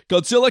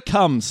Godzilla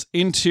comes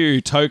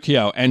into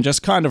Tokyo and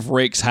just kind of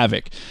wreaks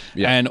havoc.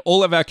 Yeah. And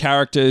all of our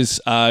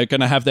characters are going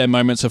to have their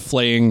moments of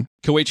fleeing.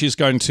 Koichi's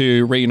going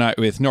to reunite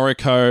with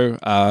Noriko.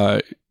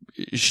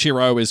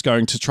 Shiro is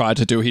going to try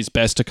to do his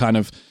best to kind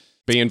of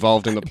be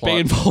involved in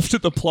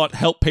the plot,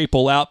 help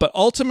people out. But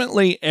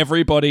ultimately,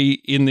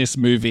 everybody in this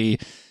movie,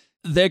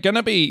 they're going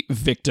to be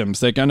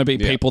victims. They're going to be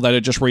people that are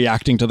just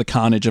reacting to the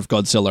carnage of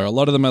Godzilla. A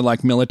lot of them are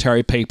like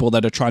military people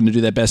that are trying to do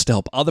their best to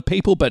help other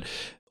people, but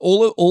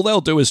all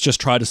they'll do is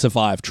just try to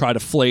survive, try to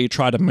flee,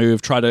 try to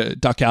move, try to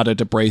duck out of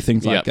debris,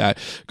 things like that.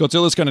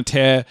 Godzilla's going to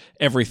tear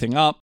everything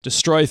up,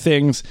 destroy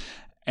things,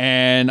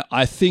 and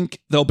I think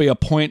there'll be a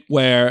point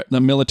where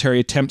the military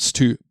attempts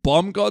to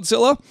bomb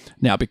Godzilla.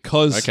 Now,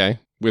 because... Okay.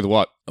 With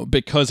what?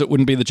 Because it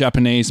wouldn't be the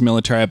Japanese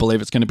military, I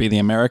believe it's going to be the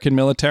American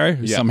military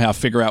who somehow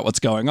figure out what's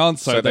going on.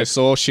 So they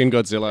saw Shin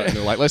Godzilla and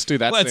they're like, let's do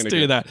that. Let's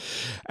do that.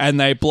 And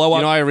they blow up.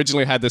 You know, I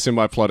originally had this in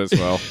my plot as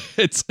well.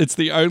 It's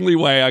the only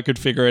way I could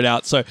figure it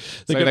out. So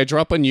they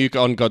drop a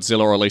nuke on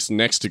Godzilla, or at least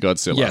next to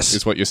Godzilla,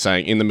 is what you're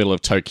saying, in the middle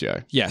of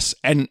Tokyo. Yes.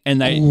 And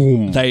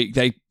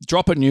they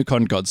drop a nuke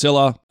on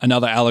Godzilla,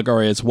 another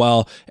allegory as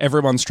well.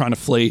 Everyone's trying to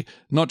flee,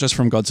 not just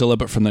from Godzilla,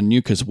 but from the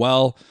nuke as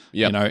well.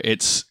 Yep. You know,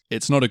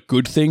 it's not a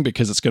good thing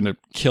because it's going to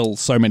kill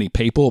so many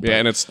people. Yeah,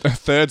 and it's a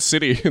third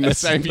city in the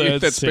same year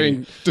that's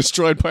being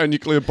destroyed by a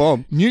nuclear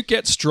bomb. Nuke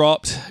gets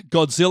dropped.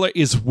 Godzilla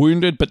is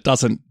wounded but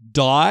doesn't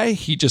die.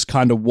 He just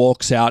kind of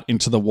walks out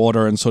into the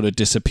water and sort of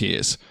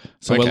disappears.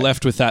 So we're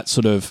left with that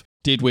sort of,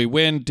 did we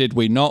win? Did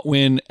we not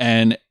win?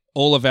 And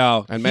all of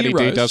our And Matty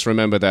D does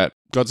remember that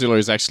Godzilla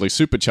is actually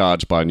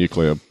supercharged by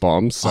nuclear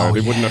bombs, so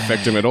it wouldn't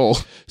affect him at all.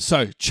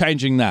 So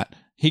changing that.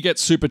 He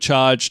gets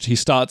supercharged.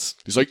 He's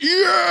like,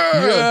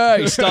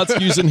 he starts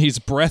using his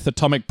breath,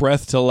 atomic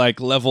breath, to like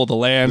level the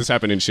land. This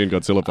happened in Shin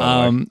Godzilla, by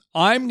the way.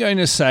 I'm going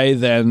to say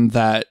then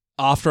that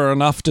after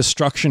enough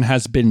destruction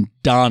has been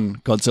done,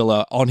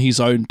 Godzilla, on his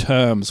own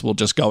terms, will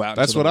just go out.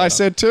 That's what I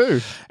said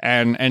too.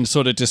 And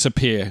sort of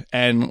disappear.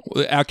 And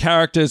our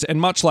characters, and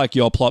much like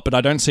your plot, but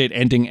I don't see it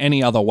ending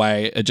any other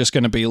way, are just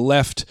going to be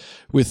left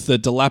with the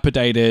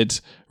dilapidated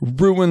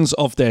ruins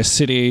of their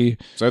city.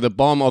 So the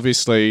bomb,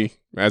 obviously,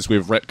 as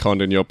we've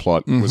retconned in your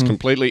plot, was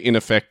completely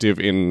ineffective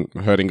in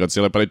hurting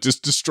Godzilla, but it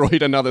just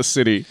destroyed another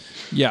city.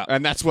 Yeah.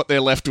 And that's what they're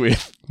left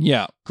with.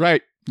 Yeah.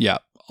 Great. Yeah.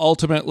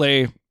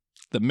 Ultimately,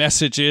 the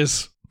message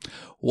is,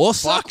 war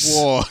sucks.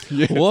 Fuck war.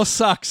 Yeah. War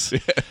sucks.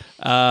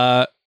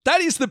 Yeah.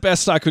 That is the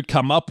best I could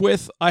come up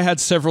with. I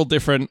had several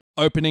different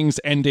openings,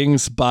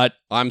 endings, but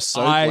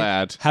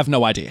I have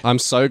no idea. I'm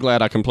so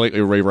glad I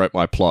completely rewrote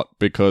my plot,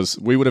 because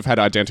we would have had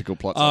identical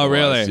plots. Oh,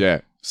 otherwise. really? Yeah.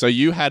 So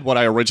you had what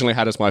I originally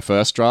had as my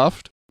first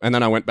draft, and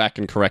then I went back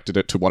and corrected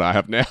it to what I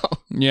have now.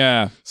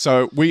 Yeah.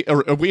 So we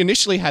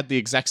initially had the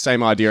exact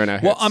same idea in our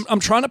heads. Well, I'm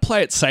trying to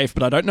play it safe,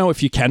 but I don't know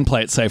if you can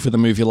play it safe with a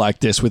movie like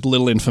this with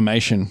little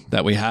information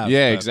that we have.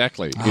 Yeah,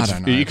 exactly. I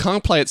don't know. You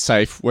can't play it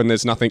safe when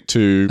there's nothing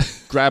to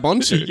grab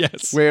onto.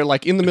 Yes. We're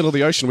like in the middle of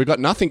the ocean. We've got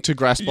nothing to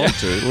grasp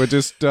onto. We're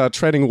just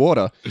treading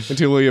water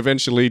until we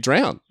eventually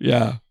drown.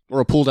 Yeah. Or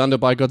are pulled under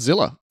by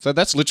Godzilla. So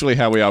that's literally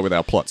how we are with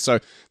our plots. So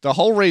the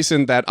whole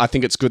reason that I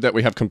think it's good that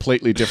we have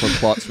completely different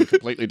plots with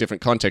completely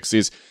different contexts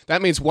is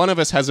that means one of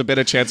us has a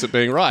better chance at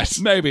being right.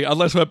 Maybe,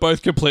 unless we're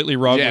both completely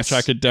wrong, which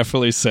I could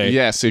definitely see.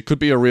 Yes, it could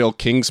be a real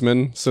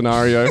Kingsman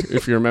scenario,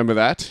 if you remember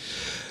that.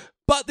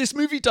 But this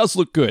movie does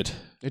look good.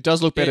 It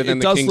does look better than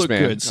the Kingsman. It does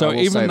look good. So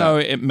even though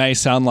it may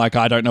sound like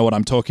I don't know what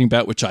I'm talking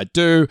about, which I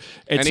do,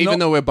 and even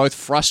though we're both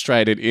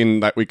frustrated in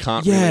that we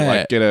can't really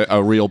like get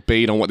a real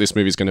beat on what this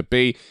movie is going to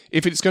be,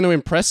 if it's going to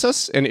impress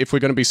us and if we're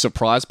going to be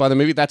surprised by the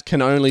movie, that can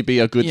only be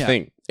a good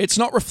thing. It's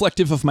not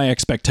reflective of my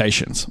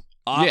expectations.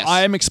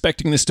 I am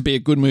expecting this to be a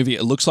good movie.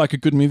 It looks like a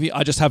good movie.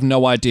 I just have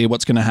no idea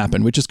what's going to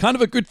happen, which is kind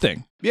of a good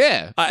thing.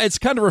 Yeah. It's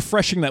kind of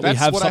refreshing that we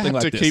have something like this. That's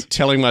what I have to keep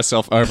telling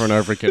myself over and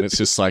over again. It's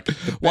just like...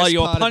 While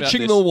you're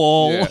punching the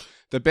wall... Yeah.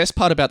 The best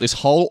part about this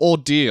whole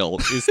ordeal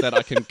is that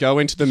I can go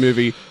into the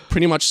movie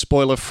pretty much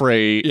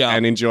spoiler-free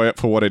and enjoy it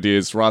for what it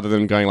is, rather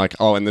than going like,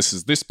 oh, and this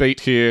is this beat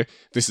here,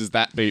 this is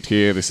that beat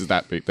here, this is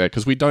that beat there,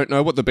 because we don't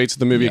know what the beats of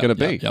the movie are going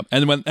to be. Yep.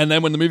 And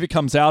then when the movie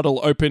comes out,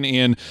 it'll open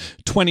in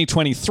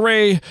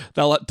 2023.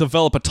 They'll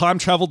develop a time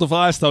travel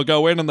device. They'll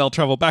go in and they'll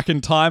travel back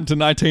in time to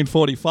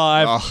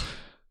 1945. Oh,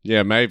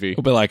 yeah, maybe.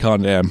 We'll be like, oh,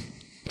 damn.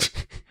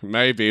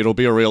 Maybe. It'll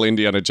be a real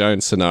Indiana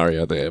Jones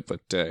scenario there.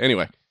 But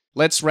anyway...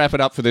 Let's wrap it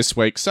up for this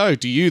week. So,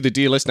 do you, the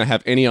dear listener,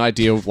 have any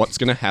idea of what's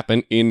going to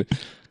happen in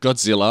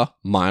Godzilla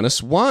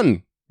Minus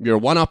One? You're a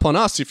one-up on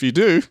us if you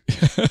do.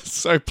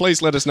 So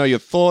please let us know your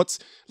thoughts.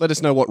 Let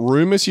us know what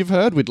rumors you've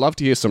heard. We'd love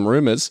to hear some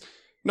rumors.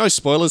 No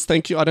spoilers,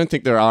 thank you. I don't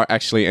think there are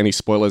actually any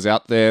spoilers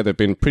out there. They've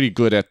been pretty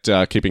good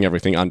at keeping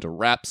everything under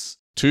wraps.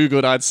 Too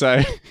good, I'd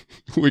say.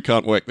 We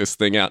can't work this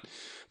thing out.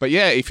 But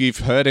yeah, if you've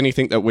heard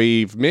anything that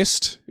we've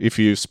missed, if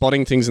you're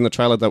spotting things in the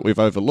trailer that we've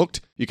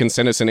overlooked, you can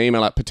send us an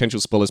email at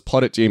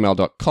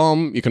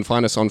potentialspoilerspod@gmail.com. You can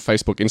find us on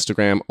Facebook,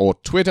 Instagram, or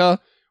Twitter,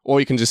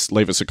 or you can just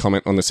leave us a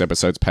comment on this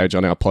episode's page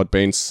on our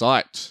Podbean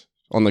site,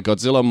 on the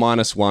Godzilla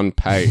Minus One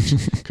page.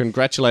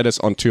 Congratulate us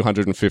on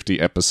 250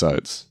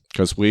 episodes,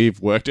 because we've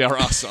worked our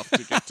ass off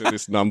to get to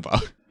this number.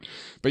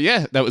 But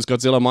yeah, that was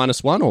Godzilla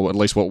Minus One, or at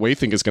least what we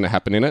think is going to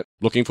happen in it.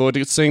 Looking forward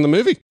to seeing the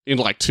movie in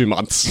like 2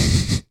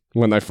 months.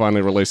 when they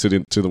finally release it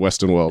into the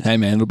Western world. Hey,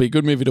 man, it'll be a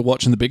good movie to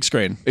watch on the big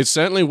screen. It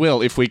certainly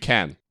will if we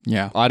can.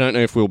 Yeah. I don't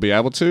know if we'll be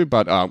able to,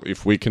 but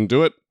if we can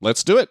do it,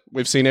 let's do it.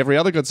 We've seen every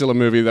other Godzilla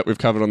movie that we've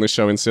covered on this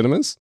show in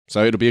cinemas,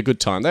 so it'll be a good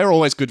time. They're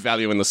always good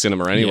value in the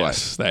cinema anyway.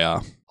 Yes, they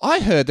are. I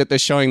heard that they're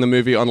showing the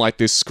movie on like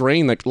this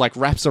screen that like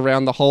wraps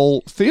around the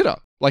whole theater.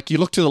 Like you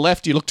look to the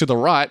left, you look to the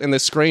right, and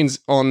there's screens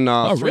on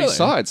three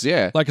sides.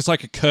 Yeah, like it's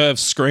like a curved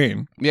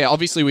screen. Yeah,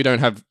 obviously we don't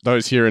have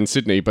those here in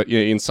Sydney, but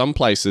in some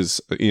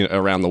places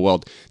around the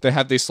world, they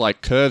have this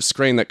like curved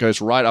screen that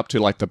goes right up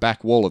to like the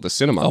back wall of the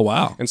cinema. Oh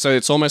wow! And so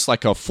it's almost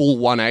like a full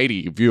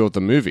 180 view of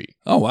the movie.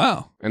 Oh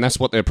wow! And that's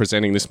what they're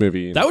presenting this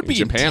movie in. That would be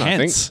Japan,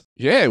 intense. I think.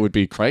 Yeah, it would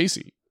be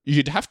crazy.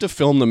 You'd have to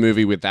film the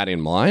movie with that in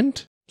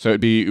mind. So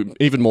it'd be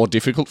even more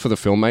difficult for the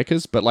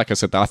filmmakers. But like I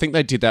said, I think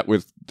they did that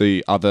with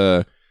the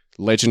other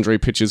legendary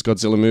Pictures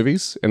Godzilla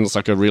movies. And it's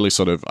like a really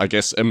sort of, I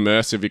guess,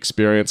 immersive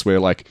experience where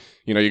like,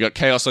 you got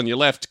chaos on your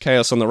left,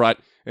 chaos on the right.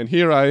 And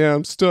here I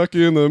am stuck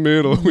in the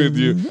middle with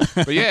you.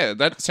 But yeah,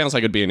 that sounds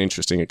like it'd be an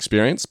interesting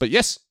experience. But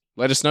yes,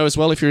 let us know as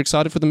well if you're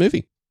excited for the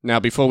movie. Now,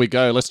 before we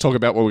go, let's talk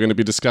about what we're going to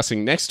be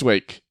discussing next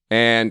week.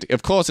 And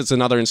of course, it's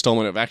another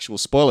installment of actual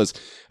spoilers.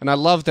 And I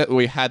love that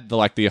we had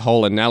the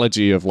whole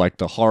analogy of like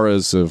the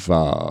horrors of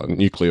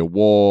nuclear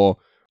war,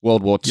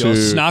 World War II. Your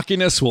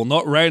snarkiness will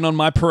not rain on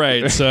my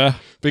parade, sir.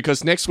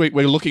 Because next week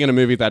we're looking at a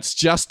movie that's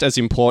just as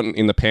important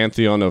in the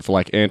pantheon of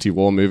like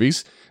anti-war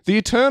movies, The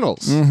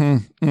Eternals.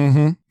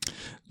 The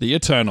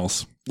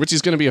Eternals. Which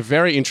is going to be a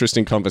very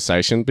interesting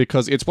conversation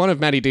because it's one of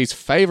Matty D's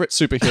favorite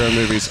superhero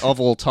movies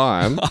of all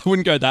time. I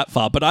wouldn't go that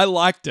far, but I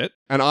liked it.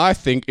 And I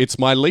think it's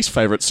my least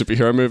favorite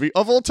superhero movie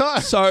of all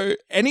time. So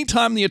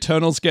anytime The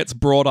Eternals gets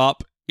brought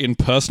up in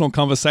personal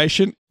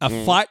conversation, a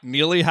fight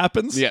nearly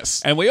happens.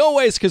 Yes. And we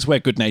always, because we're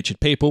good-natured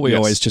people, we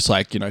always just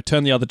like,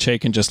 turn the other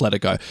cheek and just let it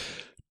go.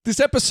 This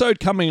episode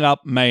coming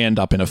up may end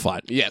up in a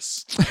fight.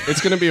 Yes.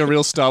 It's going to be a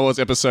real Star Wars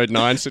Episode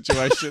 9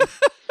 situation.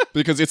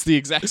 Because it's the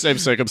exact same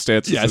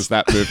circumstances as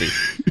that movie.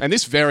 And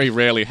this very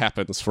rarely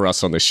happens for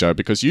us on this show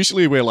because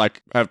usually we're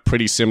like have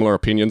pretty similar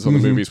opinions on the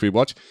movies we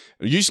watch.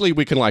 Usually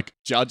we can like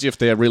judge if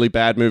they're really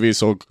bad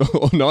movies or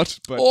not.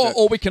 But,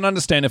 or we can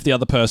understand if the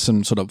other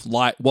person sort of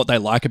like what they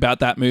like about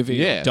that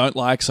movie or don't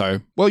like.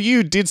 So, well,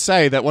 you did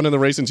say that one of the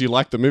reasons you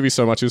liked the movie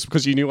so much is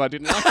because you knew I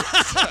didn't like it.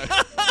 So.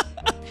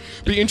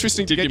 Be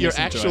interesting to get your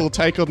actual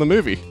take on the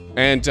movie.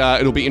 And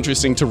it'll be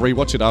interesting to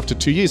rewatch it after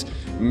 2 years.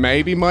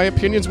 Maybe my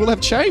opinions will have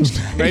changed.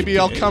 Maybe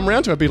I'll come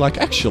around to it and be like,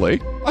 actually,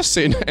 I've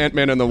seen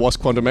Ant-Man and the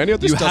Wasp Quantumania.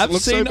 This doesn't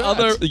look so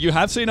bad. You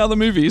have seen other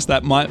movies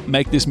that might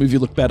make this movie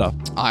look better.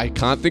 I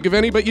can't think of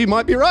any, but you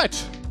might be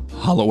right.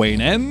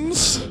 Halloween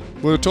Ends.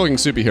 We're talking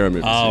superhero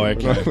movies. Oh,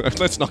 okay.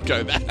 Let's not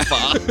go that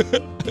far.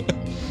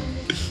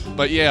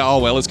 But yeah,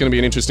 it's going to be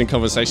an interesting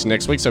conversation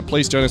next week. So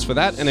please join us for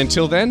that. And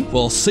until then,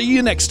 we'll see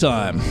you next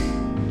time.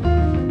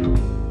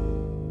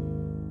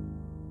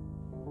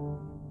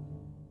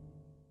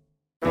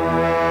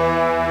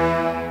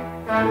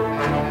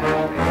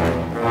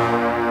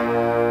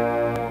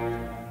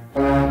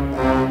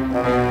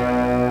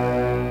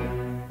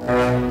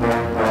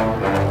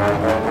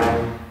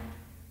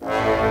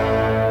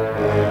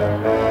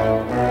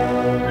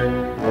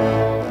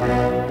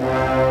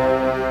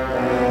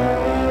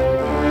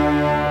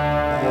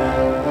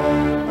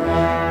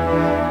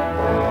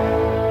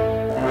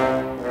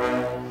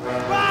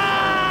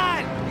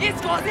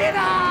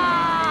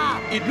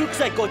 It looks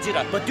like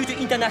Godzilla, but due to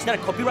international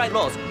copyright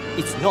laws,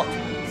 it's not.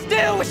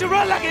 Still, we should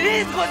run like it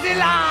is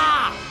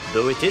Godzilla!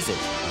 Though it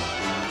isn't.